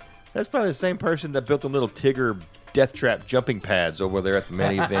 Disney? That's probably the same person that built the little Tigger death trap jumping pads over there at the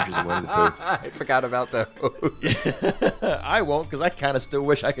Many Adventures of Winnie the Pooh. I forgot about those. I won't, because I kind of still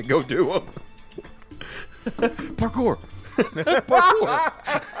wish I could go do them. Parkour.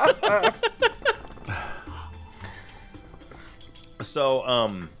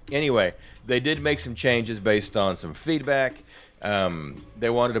 So, anyway, they did make some changes based on some feedback. They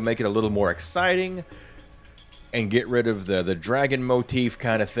wanted to make it a little more exciting and get rid of the dragon motif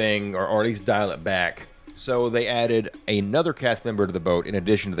kind of thing, or at least dial it back. So they added another cast member to the boat in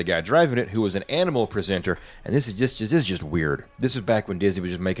addition to the guy driving it, who was an animal presenter. And this is just weird. This is back when Disney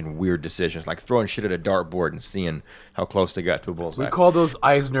was just making weird decisions, like throwing shit at a dartboard and seeing how close they got to a bullseye. We call those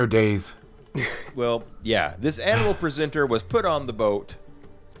Eisner days. Well, yeah, this animal presenter was put on the boat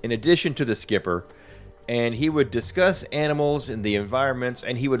in addition to the skipper, and he would discuss animals and the environments,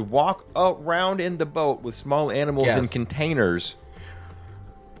 and he would walk around in the boat with small animals in containers.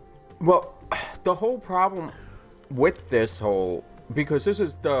 Well, the whole problem with this whole... Because this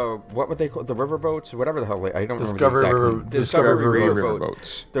is what would they call the riverboats? Whatever the hell, I don't remember exactly. Discovery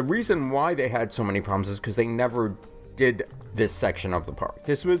riverboats. The reason why they had so many problems is because they never did this section of the park.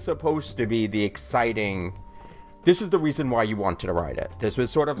 This was supposed to be the exciting... This is the reason why you wanted to ride it. This was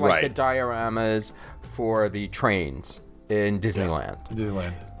sort of like the dioramas for the trains in Disneyland.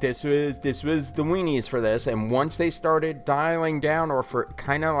 Disneyland. This was the weenies for this, and once they started dialing down, or for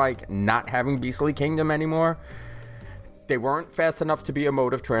kind of like not having Beastly Kingdom anymore, they weren't fast enough to be a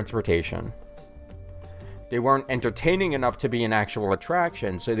mode of transportation. They weren't entertaining enough to be an actual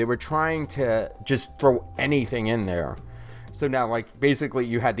attraction, so they were trying to just throw anything in there. So now, like, basically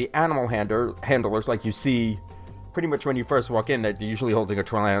you had the animal handlers like you see pretty much when you first walk in, that they're usually holding a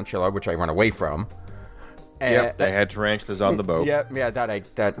tarantula, which I run away from. Yep, they had tarantulas on the boat. Yeah,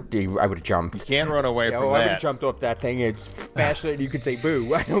 I would have jumped. You can't run away from that. I would have jumped off that thing and faster than you could say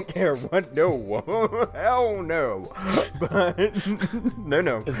boo. I don't care what. No. Hell no. But,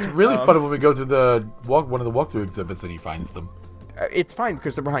 no. It's really funny when we go to one of the walkthrough exhibits and he finds them. It's fine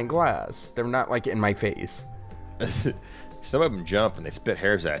because they're behind glass. They're not, like, in my face. Some of them jump and they spit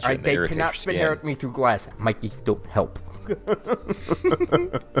hairs at you. They cannot spit hair at me through glass. Mikey, don't help.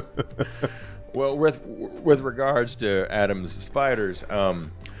 Well, with regards to Adam's spiders,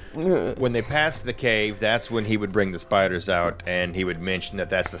 when they passed the cave, that's when he would bring the spiders out, and he would mention that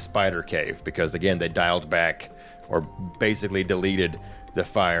that's the spider cave, because, again, they dialed back or basically deleted the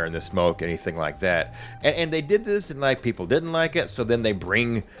fire and the smoke, anything like that. And they did this, and, like, people didn't like it, so then they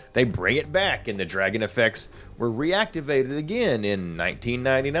bring it back, and the dragon effects were reactivated again in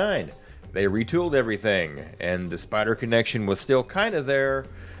 1999. They retooled everything, and the spider connection was still kind of there,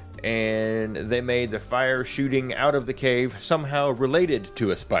 and they made the fire shooting out of the cave somehow related to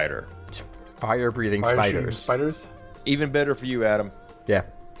a spider. Fire-breathing spiders. Even better for you, Adam. Yeah,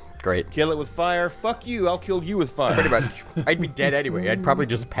 great. Kill it with fire. Fuck you, I'll kill you with fire. Pretty much. I'd be dead anyway. I'd probably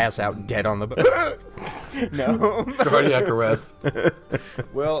just pass out dead on the boat. No. Cardiac arrest.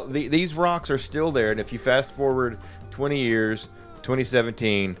 Well, these rocks are still there, and if you fast forward 20 years,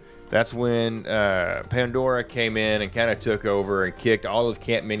 2017... that's when Pandora came in and kind of took over and kicked all of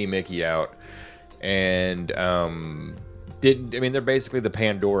Camp Mini Mickey out. And they're basically the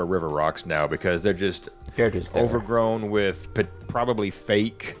Pandora River rocks now, because they're just overgrown with probably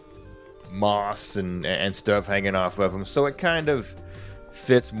fake moss and stuff hanging off of them. So it kind of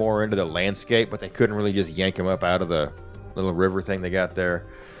fits more into the landscape, but they couldn't really just yank them up out of the little river thing they got there.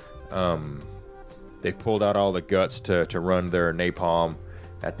 They pulled out all the guts to run their napalm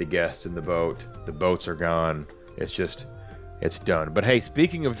at the guests in the boat. The boats are gone. It's done. But hey,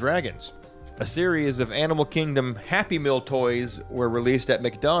 speaking of dragons, a series of Animal Kingdom Happy Meal toys were released at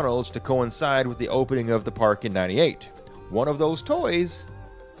McDonald's to coincide with the opening of the park in '98. One of those toys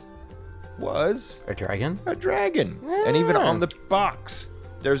was a dragon. Yeah. And even on the box,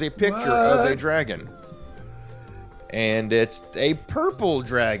 there's a picture of a dragon. And it's a purple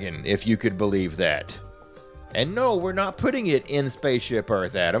dragon, if you could believe that. And no, we're not putting it in Spaceship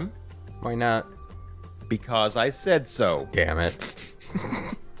Earth, Adam. Why not? Because I said so. Damn it.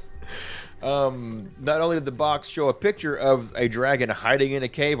 Not only did the box show a picture of a dragon hiding in a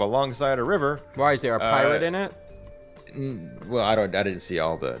cave alongside a river. Why, is there a pirate in it? Well, I didn't see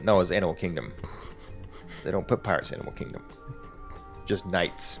all the... No, it's Animal Kingdom. They don't put pirates in Animal Kingdom. Just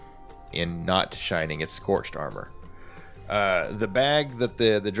knights in not shining its scorched armor. The bag that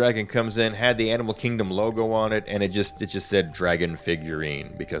the dragon comes in had the Animal Kingdom logo on it, and it just said dragon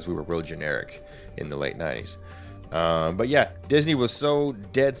figurine, because we were real generic in the late 90s. But yeah, Disney was so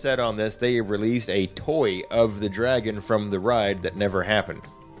dead set on this, they released a toy of the dragon from the ride that never happened.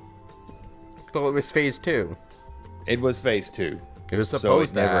 Well, it was phase 2. It was phase 2. It was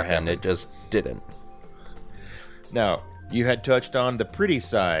supposed to happen, and it just didn't. Now, you had touched on the pretty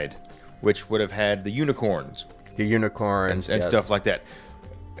side, which would have had the unicorns. The unicorns and stuff like that.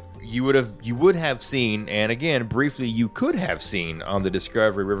 You would have seen, and again, briefly, you could have seen on the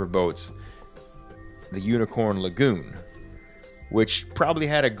Discovery Riverboats, the Unicorn Lagoon, which probably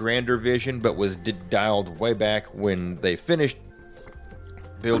had a grander vision, but was dialed way back when they finished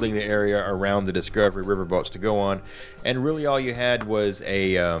building the area around the Discovery Riverboats to go on, and really all you had was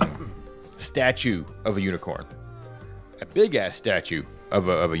a statue of a unicorn, a big ass statue of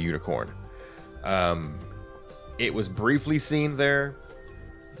a unicorn. It was briefly seen there.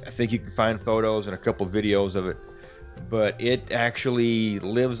 I think you can find photos and a couple of videos of it. but it actually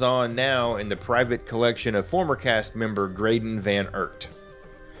lives on now in the private collection of former cast member Graydon Van Ert.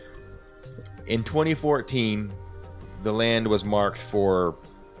 In 2014, the land was marked for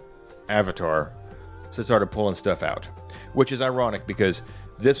Avatar, so it started pulling stuff out, which is ironic because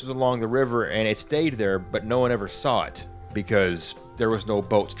this was along the river and it stayed there, but no one ever saw it because there was no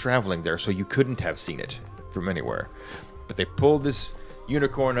boats traveling there, so you couldn't have seen it from anywhere. But they pulled this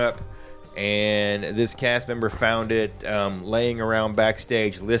unicorn up, and this cast member found it laying around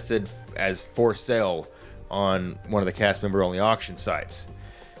backstage, listed as for sale on one of the cast member only auction sites.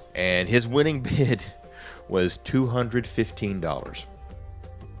 And his winning bid was $215.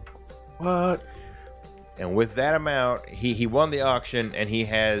 What? And with that amount, he won the auction, and he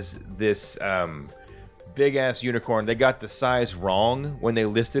has this big ass unicorn. They got the size wrong when they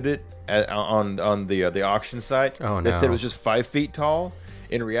listed it on the auction site. Oh, no. They said it was just 5 feet tall.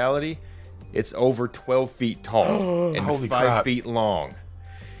 In reality, it's over 12 feet tall and Holy 5 crap. feet long.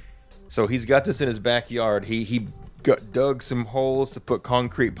 So he's got this in his backyard. He dug some holes to put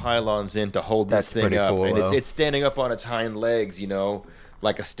concrete pylons in to hold That's this thing pretty up, cool, and though. it's standing up on its hind legs,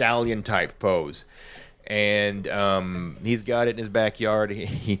 like a stallion type pose. And he's got it in his backyard.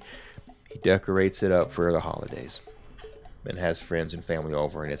 He decorates it up for the holidays and has friends and family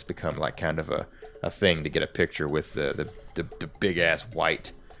over, and it's become like kind of a thing to get a picture with the big ass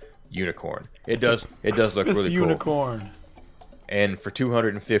white unicorn. It does look This really cool. unicorn. And for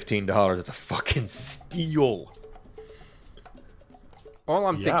 $215, it's a fucking steal. All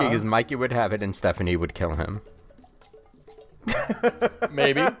I'm Yeah. thinking is Mikey would have it and Stephanie would kill him.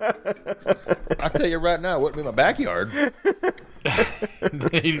 Maybe. I'll tell you right now, it wouldn't be my backyard.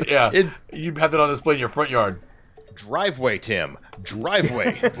 Yeah, you have it on display in your front yard. Driveway, Tim.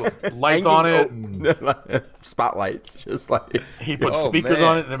 Driveway. Lights on it. And Spotlights, just like. he puts Oh, speakers man.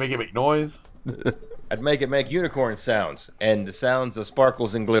 on it and they make it make noise. I'd make it make unicorn sounds and the sounds of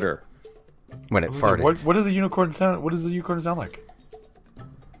sparkles and glitter. When it farted. What does a unicorn sound? What does a unicorn sound like?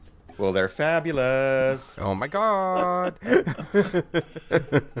 Well, they're fabulous. Oh my god.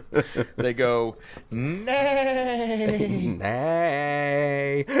 They go, nay.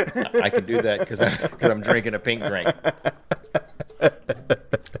 Nay. I can do that because I'm drinking a pink drink.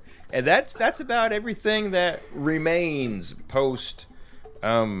 And that's about everything that remains post.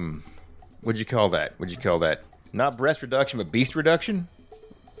 What'd you call that? Not breast reduction, but beast reduction.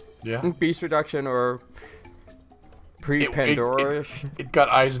 Yeah. Beast reduction or pre-Pandora-ish. It got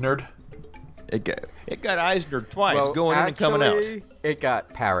Eisnered. It got Eisner twice, going in and coming out. It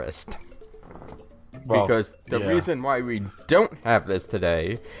got Paris. Well, Because the yeah. reason why we don't have this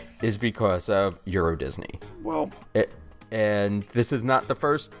today is because of Euro Disney. Well, And this is not the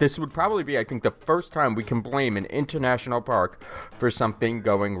first. This would probably be, I think, the first time we can blame an international park for something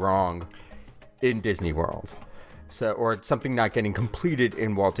going wrong in Disney World. So, or something not getting completed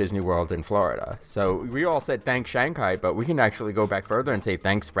in Walt Disney World in Florida. So we all said thanks Shanghai, but we can actually go back further and say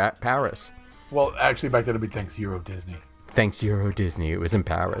thanks Paris. well, actually, back then it'd be thanks Euro Disney. Thanks Euro Disney. It was in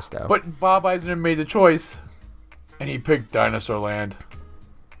Paris though. But Bob Eisner made the choice, and he picked Dinosaur Land.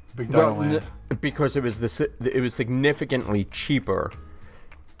 Big Dino Land. Because it was significantly cheaper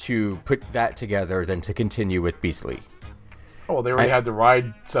to put that together than to continue with Beastly. Oh, well, they already had the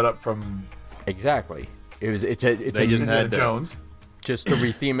ride set up from Exactly. It's They a just Indiana had to- Jones. just to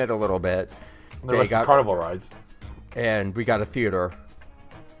retheme it a little bit. And the rest is carnival rides. And we got a theater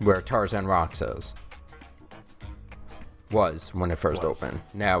where Tarzan Rocks was when it first opened.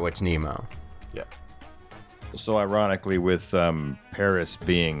 Now it's Nemo. Yeah. So ironically, with Paris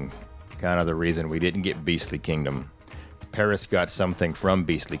being kind of the reason we didn't get Beastly Kingdom, Paris got something from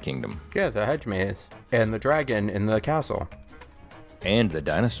Beastly Kingdom. Yeah, the hedge maze and the dragon in the castle. And the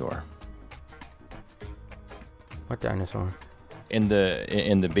dinosaur. What dinosaur? In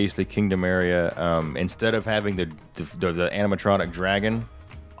the Beastly Kingdom area, instead of having the animatronic dragon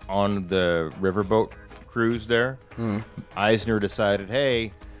on the riverboat cruise there, Eisner decided,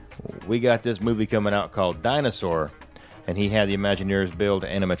 hey, we got this movie coming out called Dinosaur, and he had the Imagineers build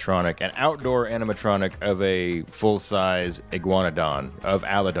an outdoor animatronic of a full-size iguanodon of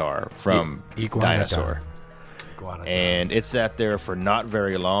Aladar from Iguanodon. Dinosaur. Iguanodon. And it sat there for not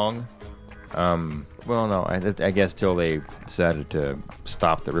very long. Well, no, I guess till they decided to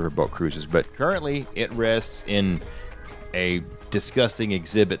stop the riverboat cruises. But currently, it rests in a disgusting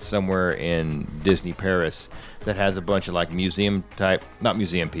exhibit somewhere in Disney Paris that has a bunch of like museum type, not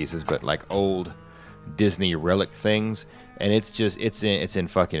museum pieces, but like old Disney relic things. And it's in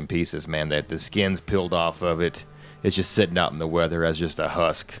fucking pieces, man. That the skin's peeled off of it. It's just sitting out in the weather as just a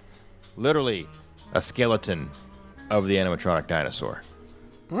husk, literally a skeleton of the animatronic dinosaur.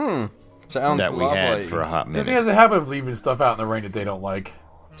 Sounds that we lovely. had for a hot Disney minute. has a habit of leaving stuff out in the rain that they don't like.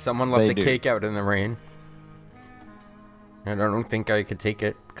 Someone left They a do. cake out in the rain. And I don't think I could take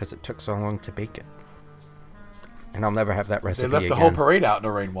it because it took so long to bake it. And I'll never have that They recipe left the again. whole parade out in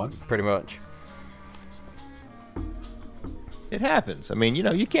the rain once. Pretty much. It happens. I mean,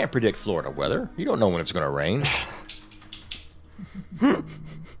 you can't predict Florida weather. You don't know when it's going to rain.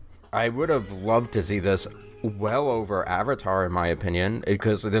 I would have loved to see this well over Avatar, in my opinion,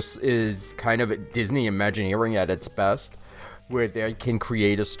 because this is kind of Disney Imagineering at its best, where they can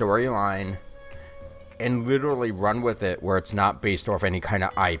create a storyline and literally run with it where it's not based off any kind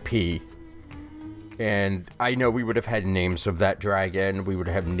of IP. And I know we would have had names of that dragon, we would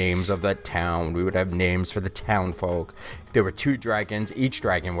have names of that town, we would have names for the town folk. If there were 2 dragons, each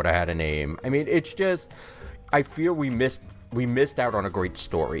dragon would have had a name. I mean, it's just, I feel we missed out on a great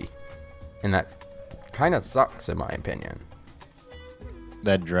story. And that kind of sucks, in my opinion.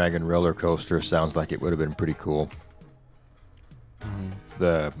 That dragon roller coaster sounds like it would have been pretty cool.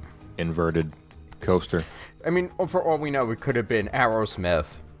 The inverted coaster. I mean, for all we know, it could have been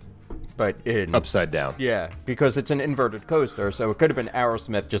Aerosmith, but in... Upside down. Yeah, because it's an inverted coaster, so it could have been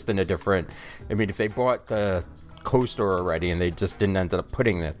Aerosmith just in a different... I mean, if they bought the coaster already and they just didn't end up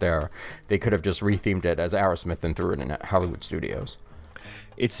putting it there, they could have just rethemed it as Aerosmith and threw it in Hollywood Studios.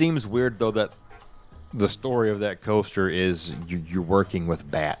 It seems weird, though, that the story of that coaster is you're working with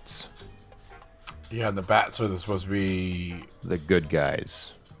bats. Yeah, and the bats are supposed to be... The good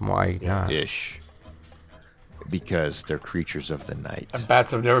guys. Why not? Ish. Because they're creatures of the night. And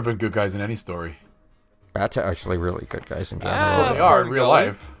bats have never been good guys in any story. Bats are actually really good guys in general. Well, they are in Fern real Gully.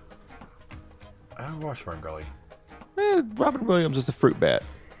 life. I don't watch Fern Gully. Robin Williams is the fruit bat.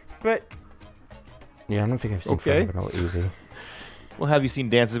 But... Yeah, I don't think I've seen Okay. Fern Gully easy. Well, have you seen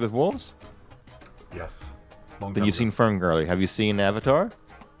Dances with Wolves? Yes. Long Then time you've ago. seen Ferngully. Have you seen Avatar?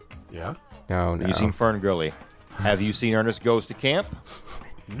 Yeah. No. Have you seen Ferngully? Have you seen Ernest Goes to Camp?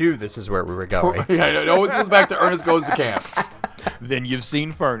 Knew this is where we were going. Yeah, it always goes back to Ernest Goes to Camp. Then you've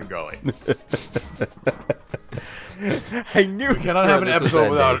seen Ferngully. I knew We cannot have an episode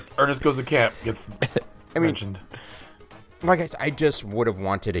without Ernest Goes to Camp gets mentioned. Like I said, I just would have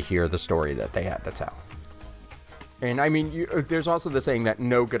wanted to hear the story that they had to tell. And I mean, there's also the saying that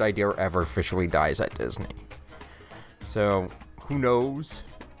no good idea ever officially dies at Disney. So, who knows?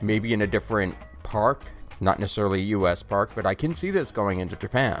 Maybe in a different park, not necessarily a U.S. park, but I can see this going into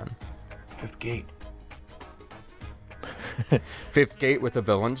Japan. Fifth Gate. Fifth Gate with the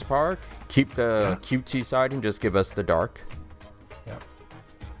Villains Park. Keep the cutesy side and just give us the dark.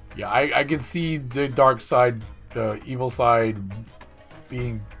 Yeah, I can see the dark side, the evil side,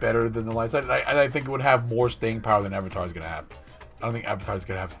 being better than the light side, and I think it would have more staying power than Avatar is going to have. I don't think Avatar is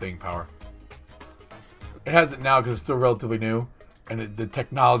going to have staying power. It has it now because it's still relatively new, and the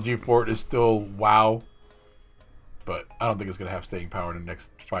technology for it is still wow. But I don't think it's going to have staying power in the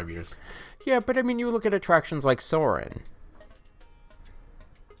next 5 years. Yeah, but I mean, you look at attractions like Soarin',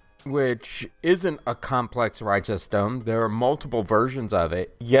 which isn't a complex ride system. There are multiple versions of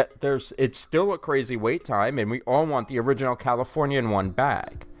it, yet it's still a crazy wait time, and we all want the original Californian one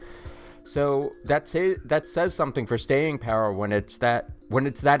back. So that says something for staying power when it's that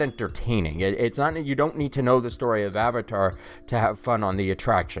entertaining. It's not, you don't need to know the story of Avatar to have fun on the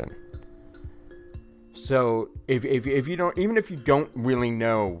attraction. So if you don't, even if you don't really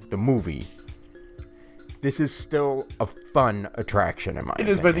know the movie, this is still a fun attraction in my opinion.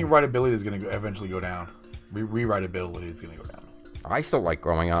 It is, but I think rideability is going to eventually go down. Re-rideability is going to go down. I still like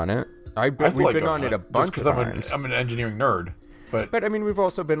going on it. We've I still like been going on it a bunch of times. I'm an engineering nerd, But I mean, we've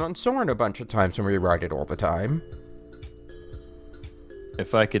also been on Soarin' a bunch of times and we ride it all the time.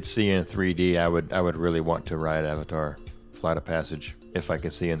 If I could see in 3D, I would really want to ride Avatar Flight of Passage. If I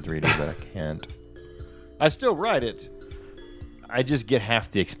could see in 3D, but I can't. I still ride it. I just get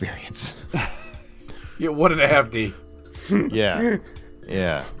half the experience. yeah, 1.5D.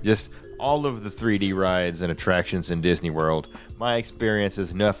 Yeah. Just all of the 3D rides and attractions in Disney World, my experience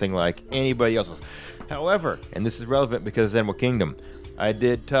is nothing like anybody else's. However, and this is relevant because Animal Kingdom, I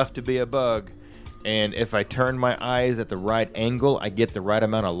did Tough to Be a Bug, and if I turn my eyes at the right angle, I get the right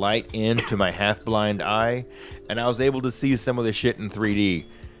amount of light into my half-blind eye, and I was able to see some of the shit in 3D.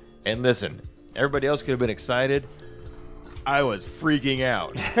 And listen, everybody else could have been excited. I was freaking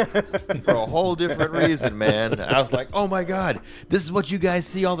out for a whole different reason, man. I was like, oh my God, this is what you guys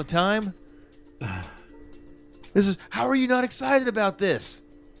see all the time? How are you not excited about this?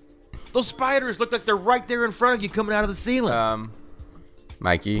 Those spiders look like they're right there in front of you coming out of the ceiling.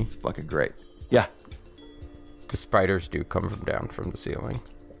 Mikey, It's fucking great. Yeah. the spiders do come down from the ceiling.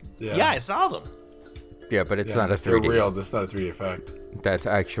 Yeah, I saw them. Yeah, but it's not a 3D. They're real. That's not a 3D effect. That's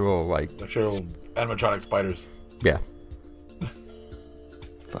actual, like... Actual animatronic spiders. Yeah.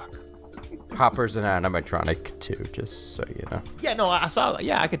 Fuck. Hopper's an animatronic, too, just so you know. Yeah, no, I saw.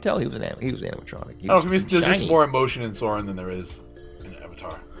 Yeah, I could tell he was animatronic. He I don't was know, there's just shiny. more emotion in Soren than there is in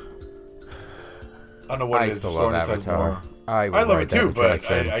Avatar. I don't know what I it is. still Soren love just has Avatar. more. I I love ride it too, that but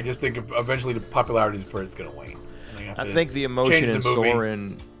attraction. I just think eventually the popularity for it's going to wane. I think the emotion in change the movie.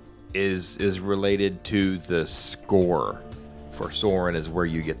 Soren is related to the score. For Soren is where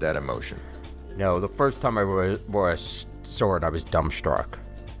you get that emotion. No, the first time I wore a sword, I was dumbstruck.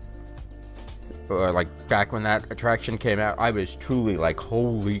 Like, back when that attraction came out, I was truly like,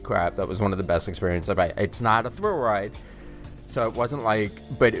 holy crap, that was one of the best experiences. It's not a thrill ride, so it wasn't like,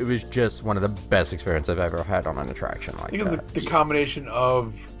 but it was just one of the best experiences I've ever had on an attraction like I think that. it's the combination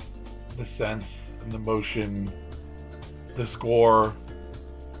of the sense and the motion, the score,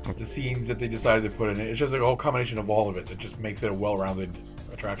 the scenes that they decided to put in it. It's just like a whole combination of all of it that just makes it a well-rounded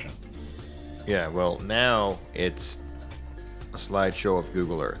attraction. Yeah, well, now it's a slideshow of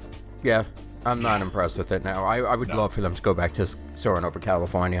Google Earth. Yeah, I'm not impressed with it now. I would love for them to go back to Soarin' over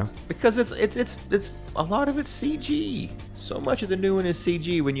California. Because it's a lot of it's CG. So much of the new one is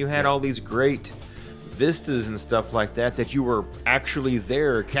CG. When you had all these great vistas and stuff like that you were actually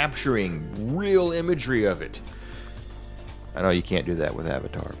there capturing real imagery of it. I know you can't do that with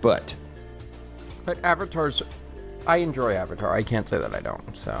Avatar, but Avatar's, I enjoy Avatar. I can't say that I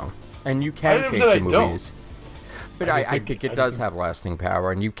don't. So, and you I can never change said the I don't. movies. But I I just think think- it does have lasting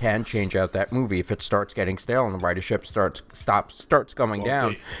power, and you can change out that movie if it starts getting stale and the ridership starts going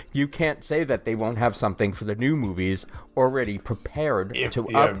down. You can't say that they won't have something for the new movies already prepared If to the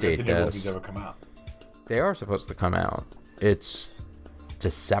update new this. movies ever come out. They are supposed to come out. It's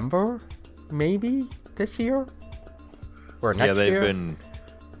December, maybe this year or next yeah, they've year. been.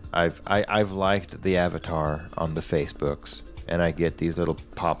 I've liked the Avatar on the Facebooks, and I get these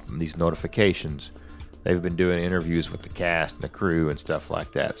these notifications. They've been doing interviews with the cast and the crew and stuff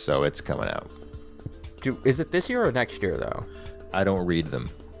like that, so it's coming out. Is it this year or next year though? I don't read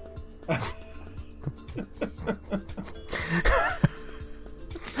them.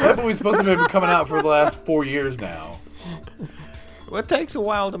 That movie's supposed to have been coming out for the last 4 years now. Well, it takes a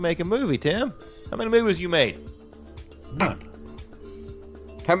while to make a movie, Tim. How many movies you made? None.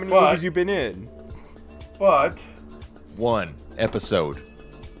 How many But- movies you been in? But, One episode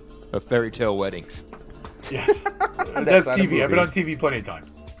of Fairy Tale Weddings. yes. That's not a TV. I've been movie. on TV plenty of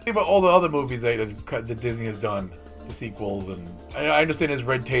times. Think about all the other movies that Disney has done, the sequels, and I understand there's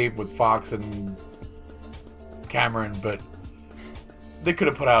red tape with Fox and Cameron, but they could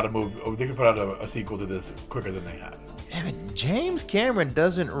have put out a movie. Or they could put out a sequel to this quicker than they have. Yeah, but James Cameron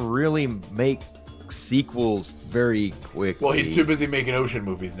doesn't really make sequels very quickly. Well, he's too busy making ocean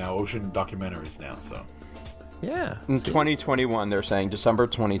movies now, ocean documentaries now. So Yeah. In see? 2021, they're saying December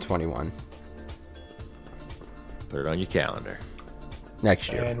 2021. Put it on your calendar.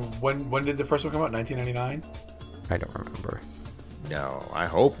 Next year. and when did the first one come out? 1999. I don't remember. No, I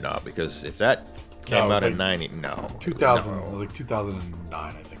hope not, because if that No, came it was out in like 90, no. 2000, no. like 2009,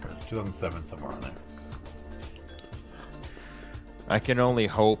 I think, or 2007, somewhere on there. I can only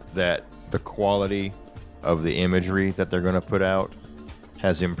hope that the quality of the imagery that they're going to put out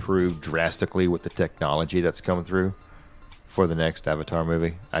has improved drastically with the technology that's come through for the next Avatar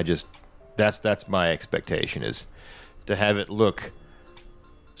movie. That's my expectation, is to have it look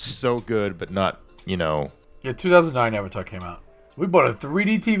so good, but not, Yeah, 2009 Avatar came out. We bought a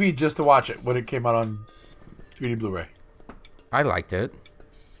 3D TV just to watch it when it came out on 3D Blu-ray. I liked it.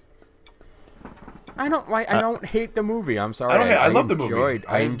 I don't hate the movie. I'm sorry. I love the movie.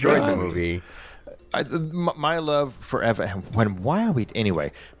 I enjoyed the movie. my love for Avatar.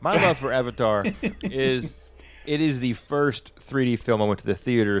 My love for Avatar is it is the first 3D film I went to the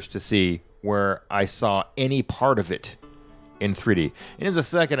theaters to see where I saw any part of it in 3D. It is a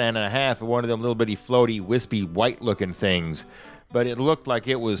second and a half of one of them little bitty floaty, wispy, white-looking things, but it looked like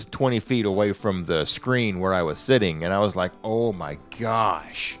it was 20 feet away from the screen where I was sitting, and I was like, oh my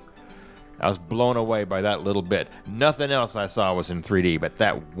gosh. I was blown away by that little bit. Nothing else I saw was in 3D, but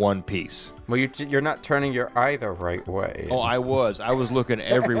that one piece. Well, you're not turning your eye the right way. Oh, I was looking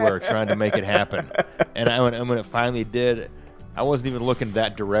everywhere trying to make it happen. And when it finally did, I wasn't even looking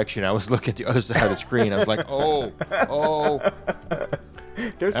that direction. I was looking at the other side of the screen. I was like, oh.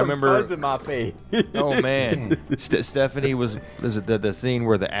 There's some fuzz in my face. Oh, man. Stephanie was the scene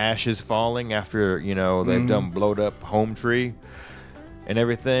where the ash is falling after, they've done blowed up Home Tree and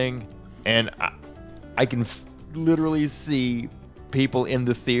everything. And I can literally see people in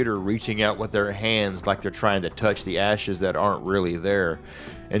the theater reaching out with their hands like they're trying to touch the ashes that aren't really there.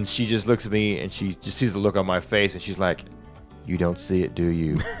 And she just looks at me and she just sees the look on my face and she's like, You don't see it, do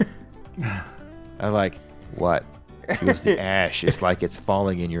you? I'm like, what? It was the ash. It's like it's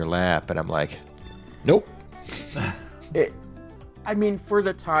falling in your lap. And I'm like, nope. I mean, for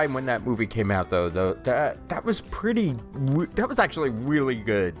the time when that movie came out, though, that was that was actually really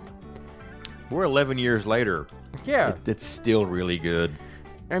good. We're 11 years later. Yeah. It's still really good.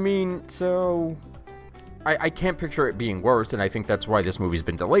 I mean, so I can't picture it being worse, and I think that's why this movie's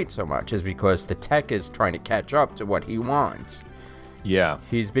been delayed so much, is because the tech is trying to catch up to what he wants. Yeah.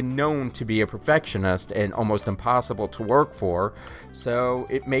 He's been known to be a perfectionist and almost impossible to work for, so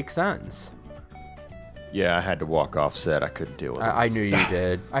it makes sense. Yeah, I had to walk off set. I couldn't deal with it. I knew you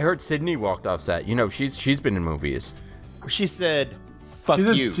did. I heard Sydney walked off set. You know, she's been in movies. She said, fuck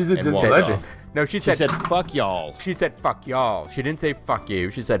you. She's a and Disney walked legend. off. No, she She said, said, fuck y'all. she said, fuck y'all. She didn't say fuck you.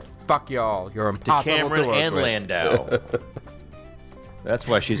 She said, fuck y'all. You're To impossible to Cameron work and with. Landau. That's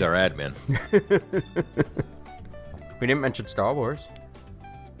why she's our admin. We didn't mention Star Wars.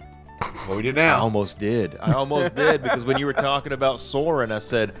 Well, we did I now. almost did. Because when you were talking about soaring, I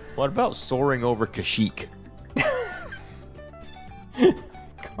said, what about soaring over Kashyyyk?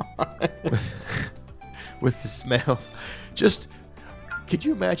 With the smells. Just, could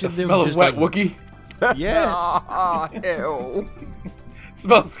you imagine The them smell of just wet like, Wookiee. Yes. Ah, ew.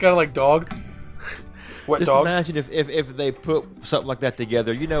 Smells kind of like dog. Wet Just dog. imagine if they put something like that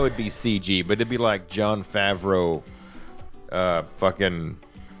together. You know it'd be CG, but it'd be like Jon Favreau fucking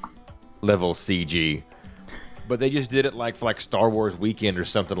level CG. But they just did it like for like Star Wars Weekend or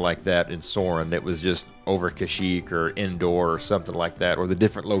something like that in Soarin'. It was just over Kashyyyk or indoor or something like that, or the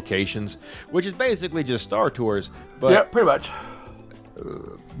different locations, which is basically just Star Tours. But Yeah, pretty much.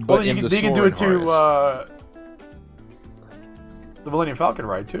 but Well, in you the can do Soarin' it to harness. The Millennium Falcon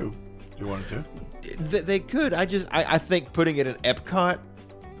ride too. If you wanted to. They could. I think putting it in Epcot,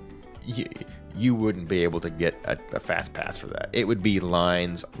 you wouldn't be able to get a fast pass for that. It would be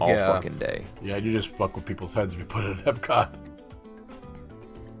lines all Yeah. fucking day. Yeah, you just fuck with people's heads if you put it at Epcot.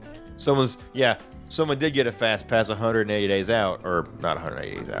 Someone did get a fast pass 180 days out, or not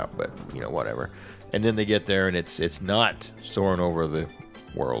 180 days out, but you know, whatever. And then they get there and it's not soaring over the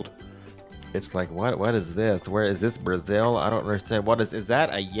world. It's like, what is this? Where is this, Brazil? I don't understand. Is that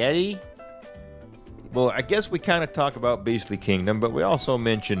a Yeti? Well, I guess we kind of talk about Beastly Kingdom, but we also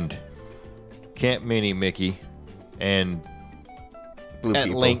mentioned Camp Mini Mickey and Blue at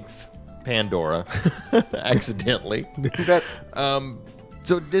people. length Pandora accidentally. That's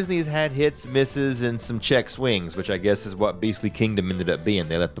So Disney's had hits, misses, and some check swings, which I guess is what Beastly Kingdom ended up being.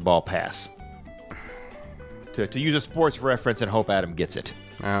 They let the ball pass. To use a sports reference and hope Adam gets it.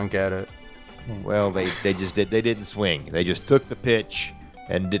 I don't get it. Well, they just did. They didn't swing. They just took the pitch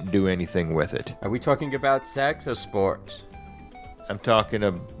and didn't do anything with it. Are we talking about sex or sports? I'm talking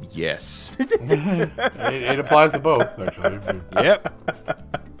of yes. It applies to both, actually. Yep.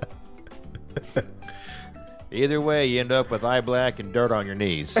 Either way, you end up with eye black and dirt on your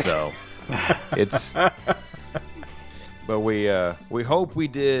knees. So it's. But we hope we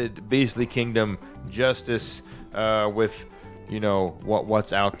did Beastly Kingdom justice with, you know,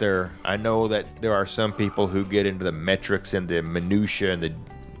 what's out there. I know that there are some people who get into the metrics and the minutia and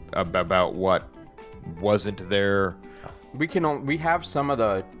about what wasn't there. We have some of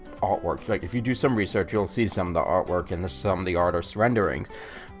the artwork. Like, if you do some research, you'll see some of the artwork and some of the artist renderings.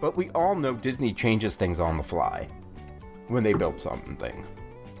 But we all know Disney changes things on the fly when they build something.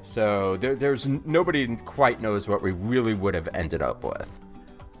 So there's nobody quite knows what we really would have ended up with.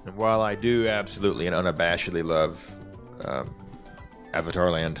 And while I do absolutely and unabashedly love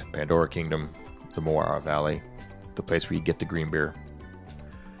Avatar Land, Pandora Kingdom, the Moara Valley, the place where you get the green beer,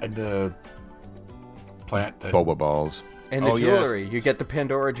 And the plant. boba balls. And the Oh, yes. jewelry. You get the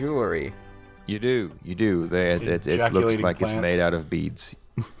Pandora jewelry. You do. It looks Ejaculating like it's plants. made out of beads.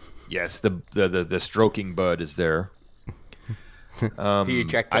 Yes, the stroking bud is there. Do you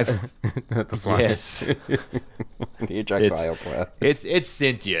check I've- the plant? Yes, The ejectile plant. it's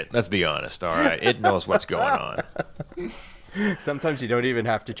sentient. Let's be honest. All right, it knows what's going on. Sometimes you don't even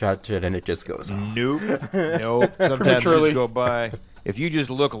have to touch it and it just goes off. Nope. Sometimes you Prematurely. just go by. If you just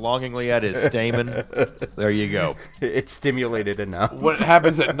look longingly at his stamen, there you go. It's stimulated enough. What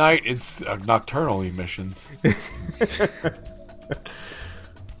happens at night, it's nocturnal emissions.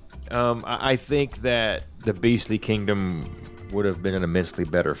 I think that the Beastly Kingdom would have been an immensely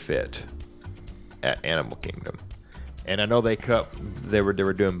better fit at Animal Kingdom. And I know they were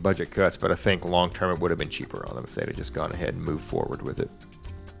doing budget cuts, but I think long term it would have been cheaper on them if they'd have just gone ahead and moved forward with it.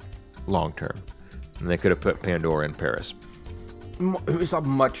 Long term. And they could have put Pandora in Paris. It was a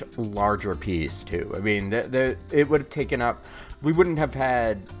much larger piece, too. I mean, it would have taken up... We wouldn't have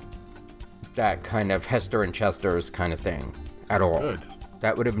had that kind of Hester and Chester's kind of thing at all. Good.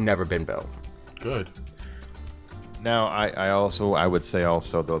 That would have never been built. Good. Now, I would say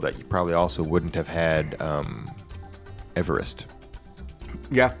also, though, that you probably also wouldn't have had Everest.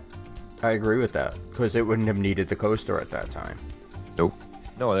 Yeah, I agree with that, because it wouldn't have needed the coaster at that time. Nope.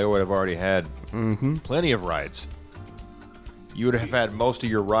 No, they would have already had plenty of rides. You would have had most of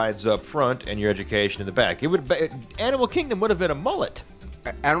your rides up front and your education in the back. Animal Kingdom would have been a mullet.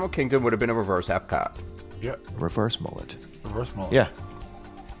 Animal Kingdom would have been a reverse Epcot. Yeah. Reverse mullet. Reverse mullet. Yeah.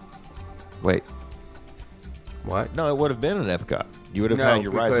 Wait. What? No, it would have been an Epcot. You would have had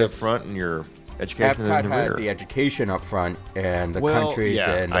your rides up because front and your education in Epcot the had rear. the education up front and the Well, countries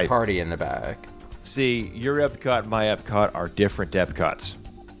yeah, and the party in the back. See, your Epcot, my Epcot are different Epcots.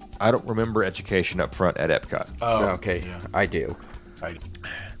 I don't remember education up front at Epcot. Oh, Okay, yeah. I do.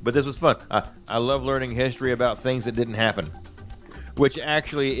 But this was fun. I love learning history about things that didn't happen, which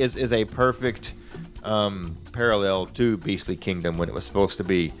actually is a perfect parallel to Beastly Kingdom when it was supposed to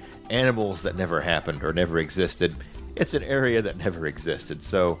be animals that never happened or never existed. It's an area that never existed.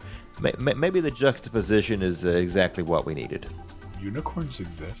 So maybe the juxtaposition is exactly what we needed. Unicorns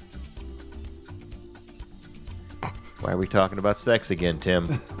exist. Why are we talking about sex again,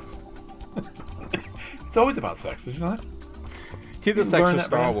 Tim? It's always about sex, did you know that? To the You sex learn of that,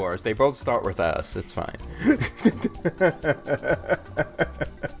 Star Brad? Wars. They both start with S. It's fine.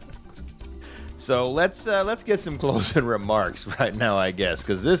 So let's get some closing remarks right now, I guess,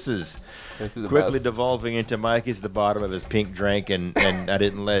 because this is the quickly best. devolving into Mikey's the bottom of his pink drink, and I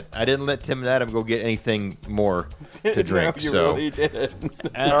didn't let Tim and Adam go get anything more to drink. No, you so really didn't.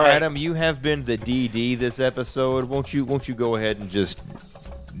 Adam, you have been the DD this episode. Won't you go ahead and just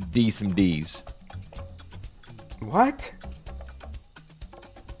D some D's? What?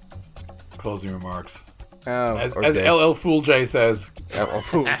 Closing remarks. Oh, As okay. LL Fool J says, LL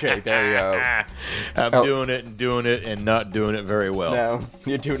Fool J, there you go. I'm doing it and not doing it very well. No,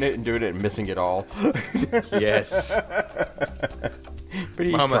 you're doing it and missing it all. Yes. But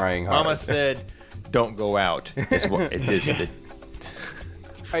he's trying hard. Mama said, "Don't go out." Is what it is.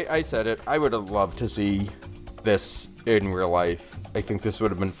 I said it. I would have loved to see this in real life. I think this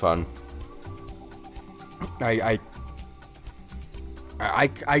would have been fun. I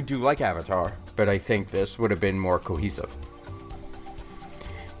do like Avatar, but I think this would have been more cohesive.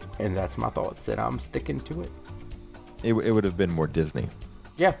 And that's my thoughts, and I'm sticking to it. It would have been more Disney.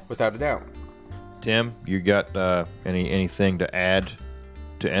 Yeah, without a doubt. Tim, you got anything to add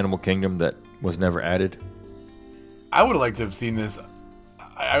to Animal Kingdom that was never added? I would have liked to have seen this.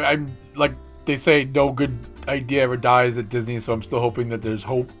 I'm like they say, no good idea ever dies at Disney, so I'm still hoping that there's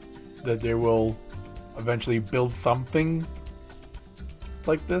hope that they will eventually build something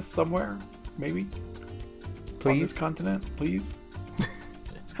like this somewhere, maybe. On this continent, please.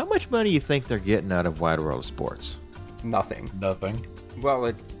 How much money do you think they're getting out of Wide World of Sports? Nothing. Nothing.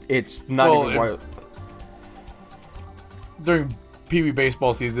 Well, it's not even wild. During Pee Wee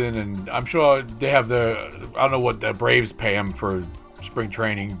baseball season, and I'm sure they have I don't know what the Braves pay them for spring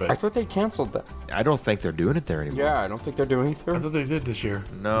training, but I thought they canceled that. I don't think they're doing it there anymore. Yeah, I don't think they're doing I either. thought they did this year.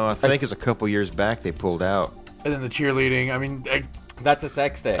 No, I think it's a couple years back they pulled out. And then the cheerleading. I mean, That's a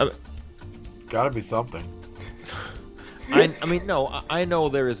sex thing. gotta be something. I mean, no, I know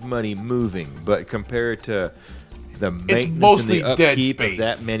there is money moving, but compared to the maintenance and mostly the dead upkeep space. of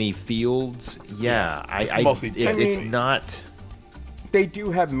that many fields, yeah, It's mostly dead it's space. not. They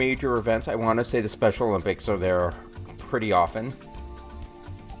do have major events. I want to say the Special Olympics are there pretty often.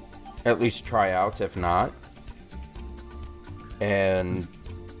 At least tryouts, if not. And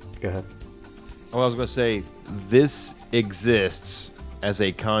go ahead. Well, I was going to say this exists as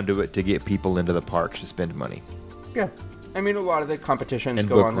a conduit to get people into the parks to spend money. Yeah. I mean, a lot of the competitions And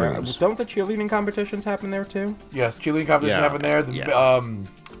go book on there. rooms. Don't the cheerleading competitions happen there too? Yes, cheerleading competition Yeah, happened there. yeah.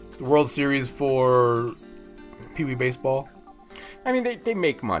 The World Series for Pee Wee baseball. I mean, they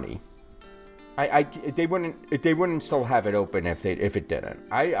make money. They wouldn't still have it open if it didn't.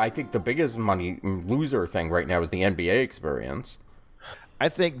 I think the biggest money loser thing right now is the NBA experience. I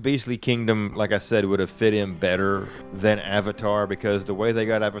think Beastly Kingdom, like I said, would have fit in better than Avatar because the way they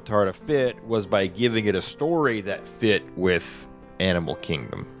got Avatar to fit was by giving it a story that fit with Animal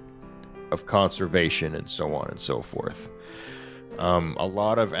Kingdom of conservation and so on and so forth. A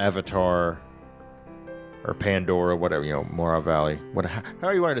lot of Avatar or Pandora, whatever, Mora Valley,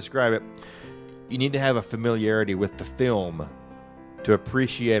 however you want to describe it, you need to have a familiarity with the film to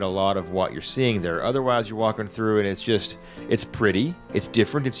appreciate a lot of what you're seeing there. Otherwise, you're walking through and it's pretty, it's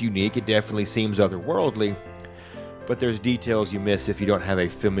different, it's unique, it definitely seems otherworldly, but there's details you miss if you don't have a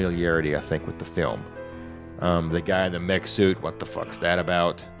familiarity, I think, with the film. The guy in the mech suit, what the fuck's that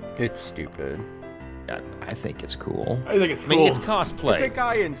about? It's stupid. I think it's cool. I think it's cool. I mean, it's cosplay. It's a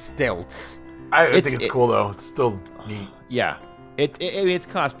guy in stilts. I think it's cool though. It's still neat. Yeah. I mean, it's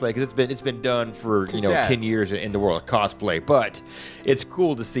cosplay because it's been done for 10 years in the world of cosplay, but it's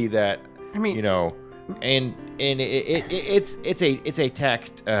cool to see that. I mean, and it's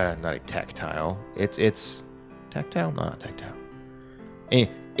a not a tactile. It's tactile, not tactile. And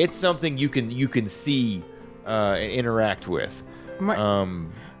it's something you can see and interact with.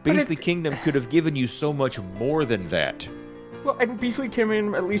 Beastly Kingdom could have given you so much more than that. Well, and Beastly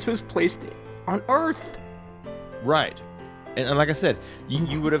Kingdom at least was placed on Earth. Right. And like I said,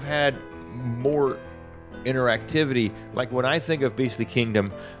 you would have had more interactivity. Like when I think of Beastly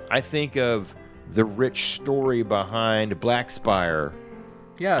Kingdom, I think of the rich story behind Black Spire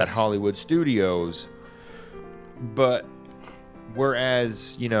at Hollywood Studios. But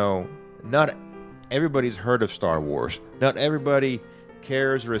whereas, not everybody's heard of Star Wars. Not everybody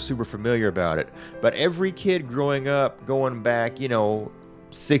cares or is super familiar about it. But every kid growing up, going back,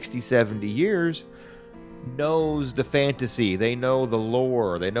 60, 70 years, knows the fantasy. They know the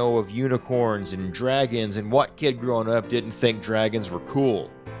lore. They know of unicorns and dragons. And what kid growing up didn't think dragons were cool?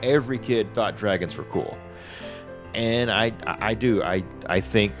 Every kid thought dragons were cool. And I do. I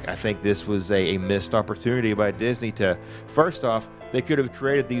think this was a missed opportunity by Disney to, first off, they could have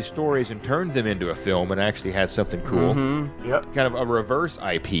created these stories and turned them into a film and actually had something cool. Mm-hmm. Yep. Kind of a reverse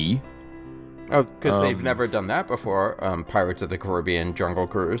IP. Oh, because they've never done that before. Pirates of the Caribbean, Jungle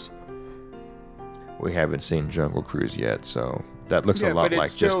Cruise. We haven't seen Jungle Cruise yet, so that looks a lot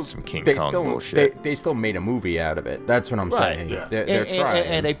like just some King Kong bullshit. They still made a movie out of it. That's what I'm saying. Yeah. They're trying.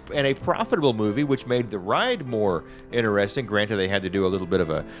 And a profitable movie, which made the ride more interesting. Granted, they had to do a little bit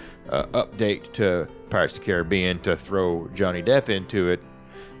of a update to Pirates of the Caribbean to throw Johnny Depp into it.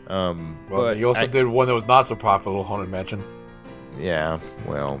 But you also did one that was not so profitable, Haunted Mansion. Yeah,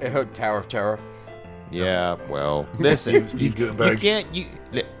 well. Tower of Terror. Yeah, well. Listen, Steve you can't.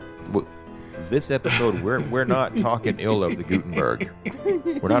 This episode, we're not talking ill of the Gutenberg.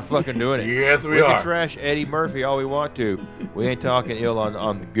 We're not fucking doing it. Yes, we We are. can trash Eddie Murphy all we want to. We ain't talking ill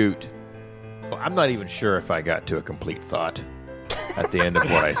on the Goot. Well, I'm not even sure if I got to a complete thought at the end of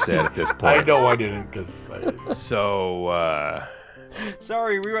what I said at this point. I know I didn't, because So,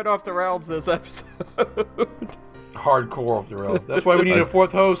 Sorry, we went off the rails this episode. hardcore off the rails. That's why we need a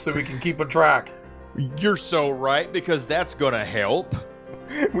fourth host so we can keep on track. you're so right, because that's gonna help.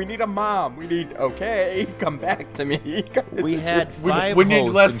 We need a mom. We need, come back to me. We had five we need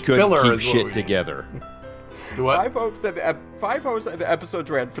hosts less and couldn't filler keep is what we shit need. together. Do what? Five hosts and the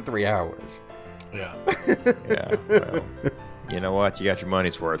episodes ran for 3 hours. Yeah. Yeah, well, you know what? You got your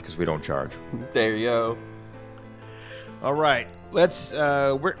money's worth because we don't charge. There you go. All right, let's.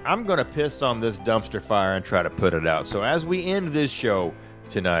 I'm gonna piss on this dumpster fire and try to put it out. So as we end this show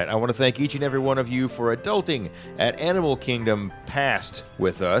tonight, I want to thank each and every one of you for adulting at Animal Kingdom Past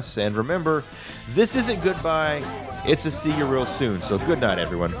with us. And remember, this isn't goodbye; it's a see you real soon. So good night,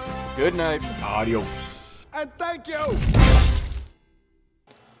 everyone. Good night. Adios. And thank you.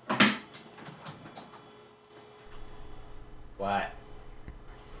 What?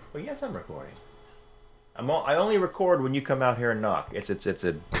 Well, yes, I'm recording. I only record when you come out here and knock. It's a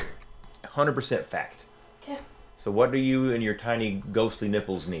 100% fact. Okay. So what do you and your tiny ghostly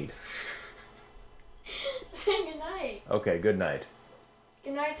nipples need? Good night. Okay, good night.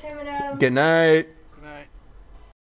 Good night, Tim and Adam. Good night. Good night.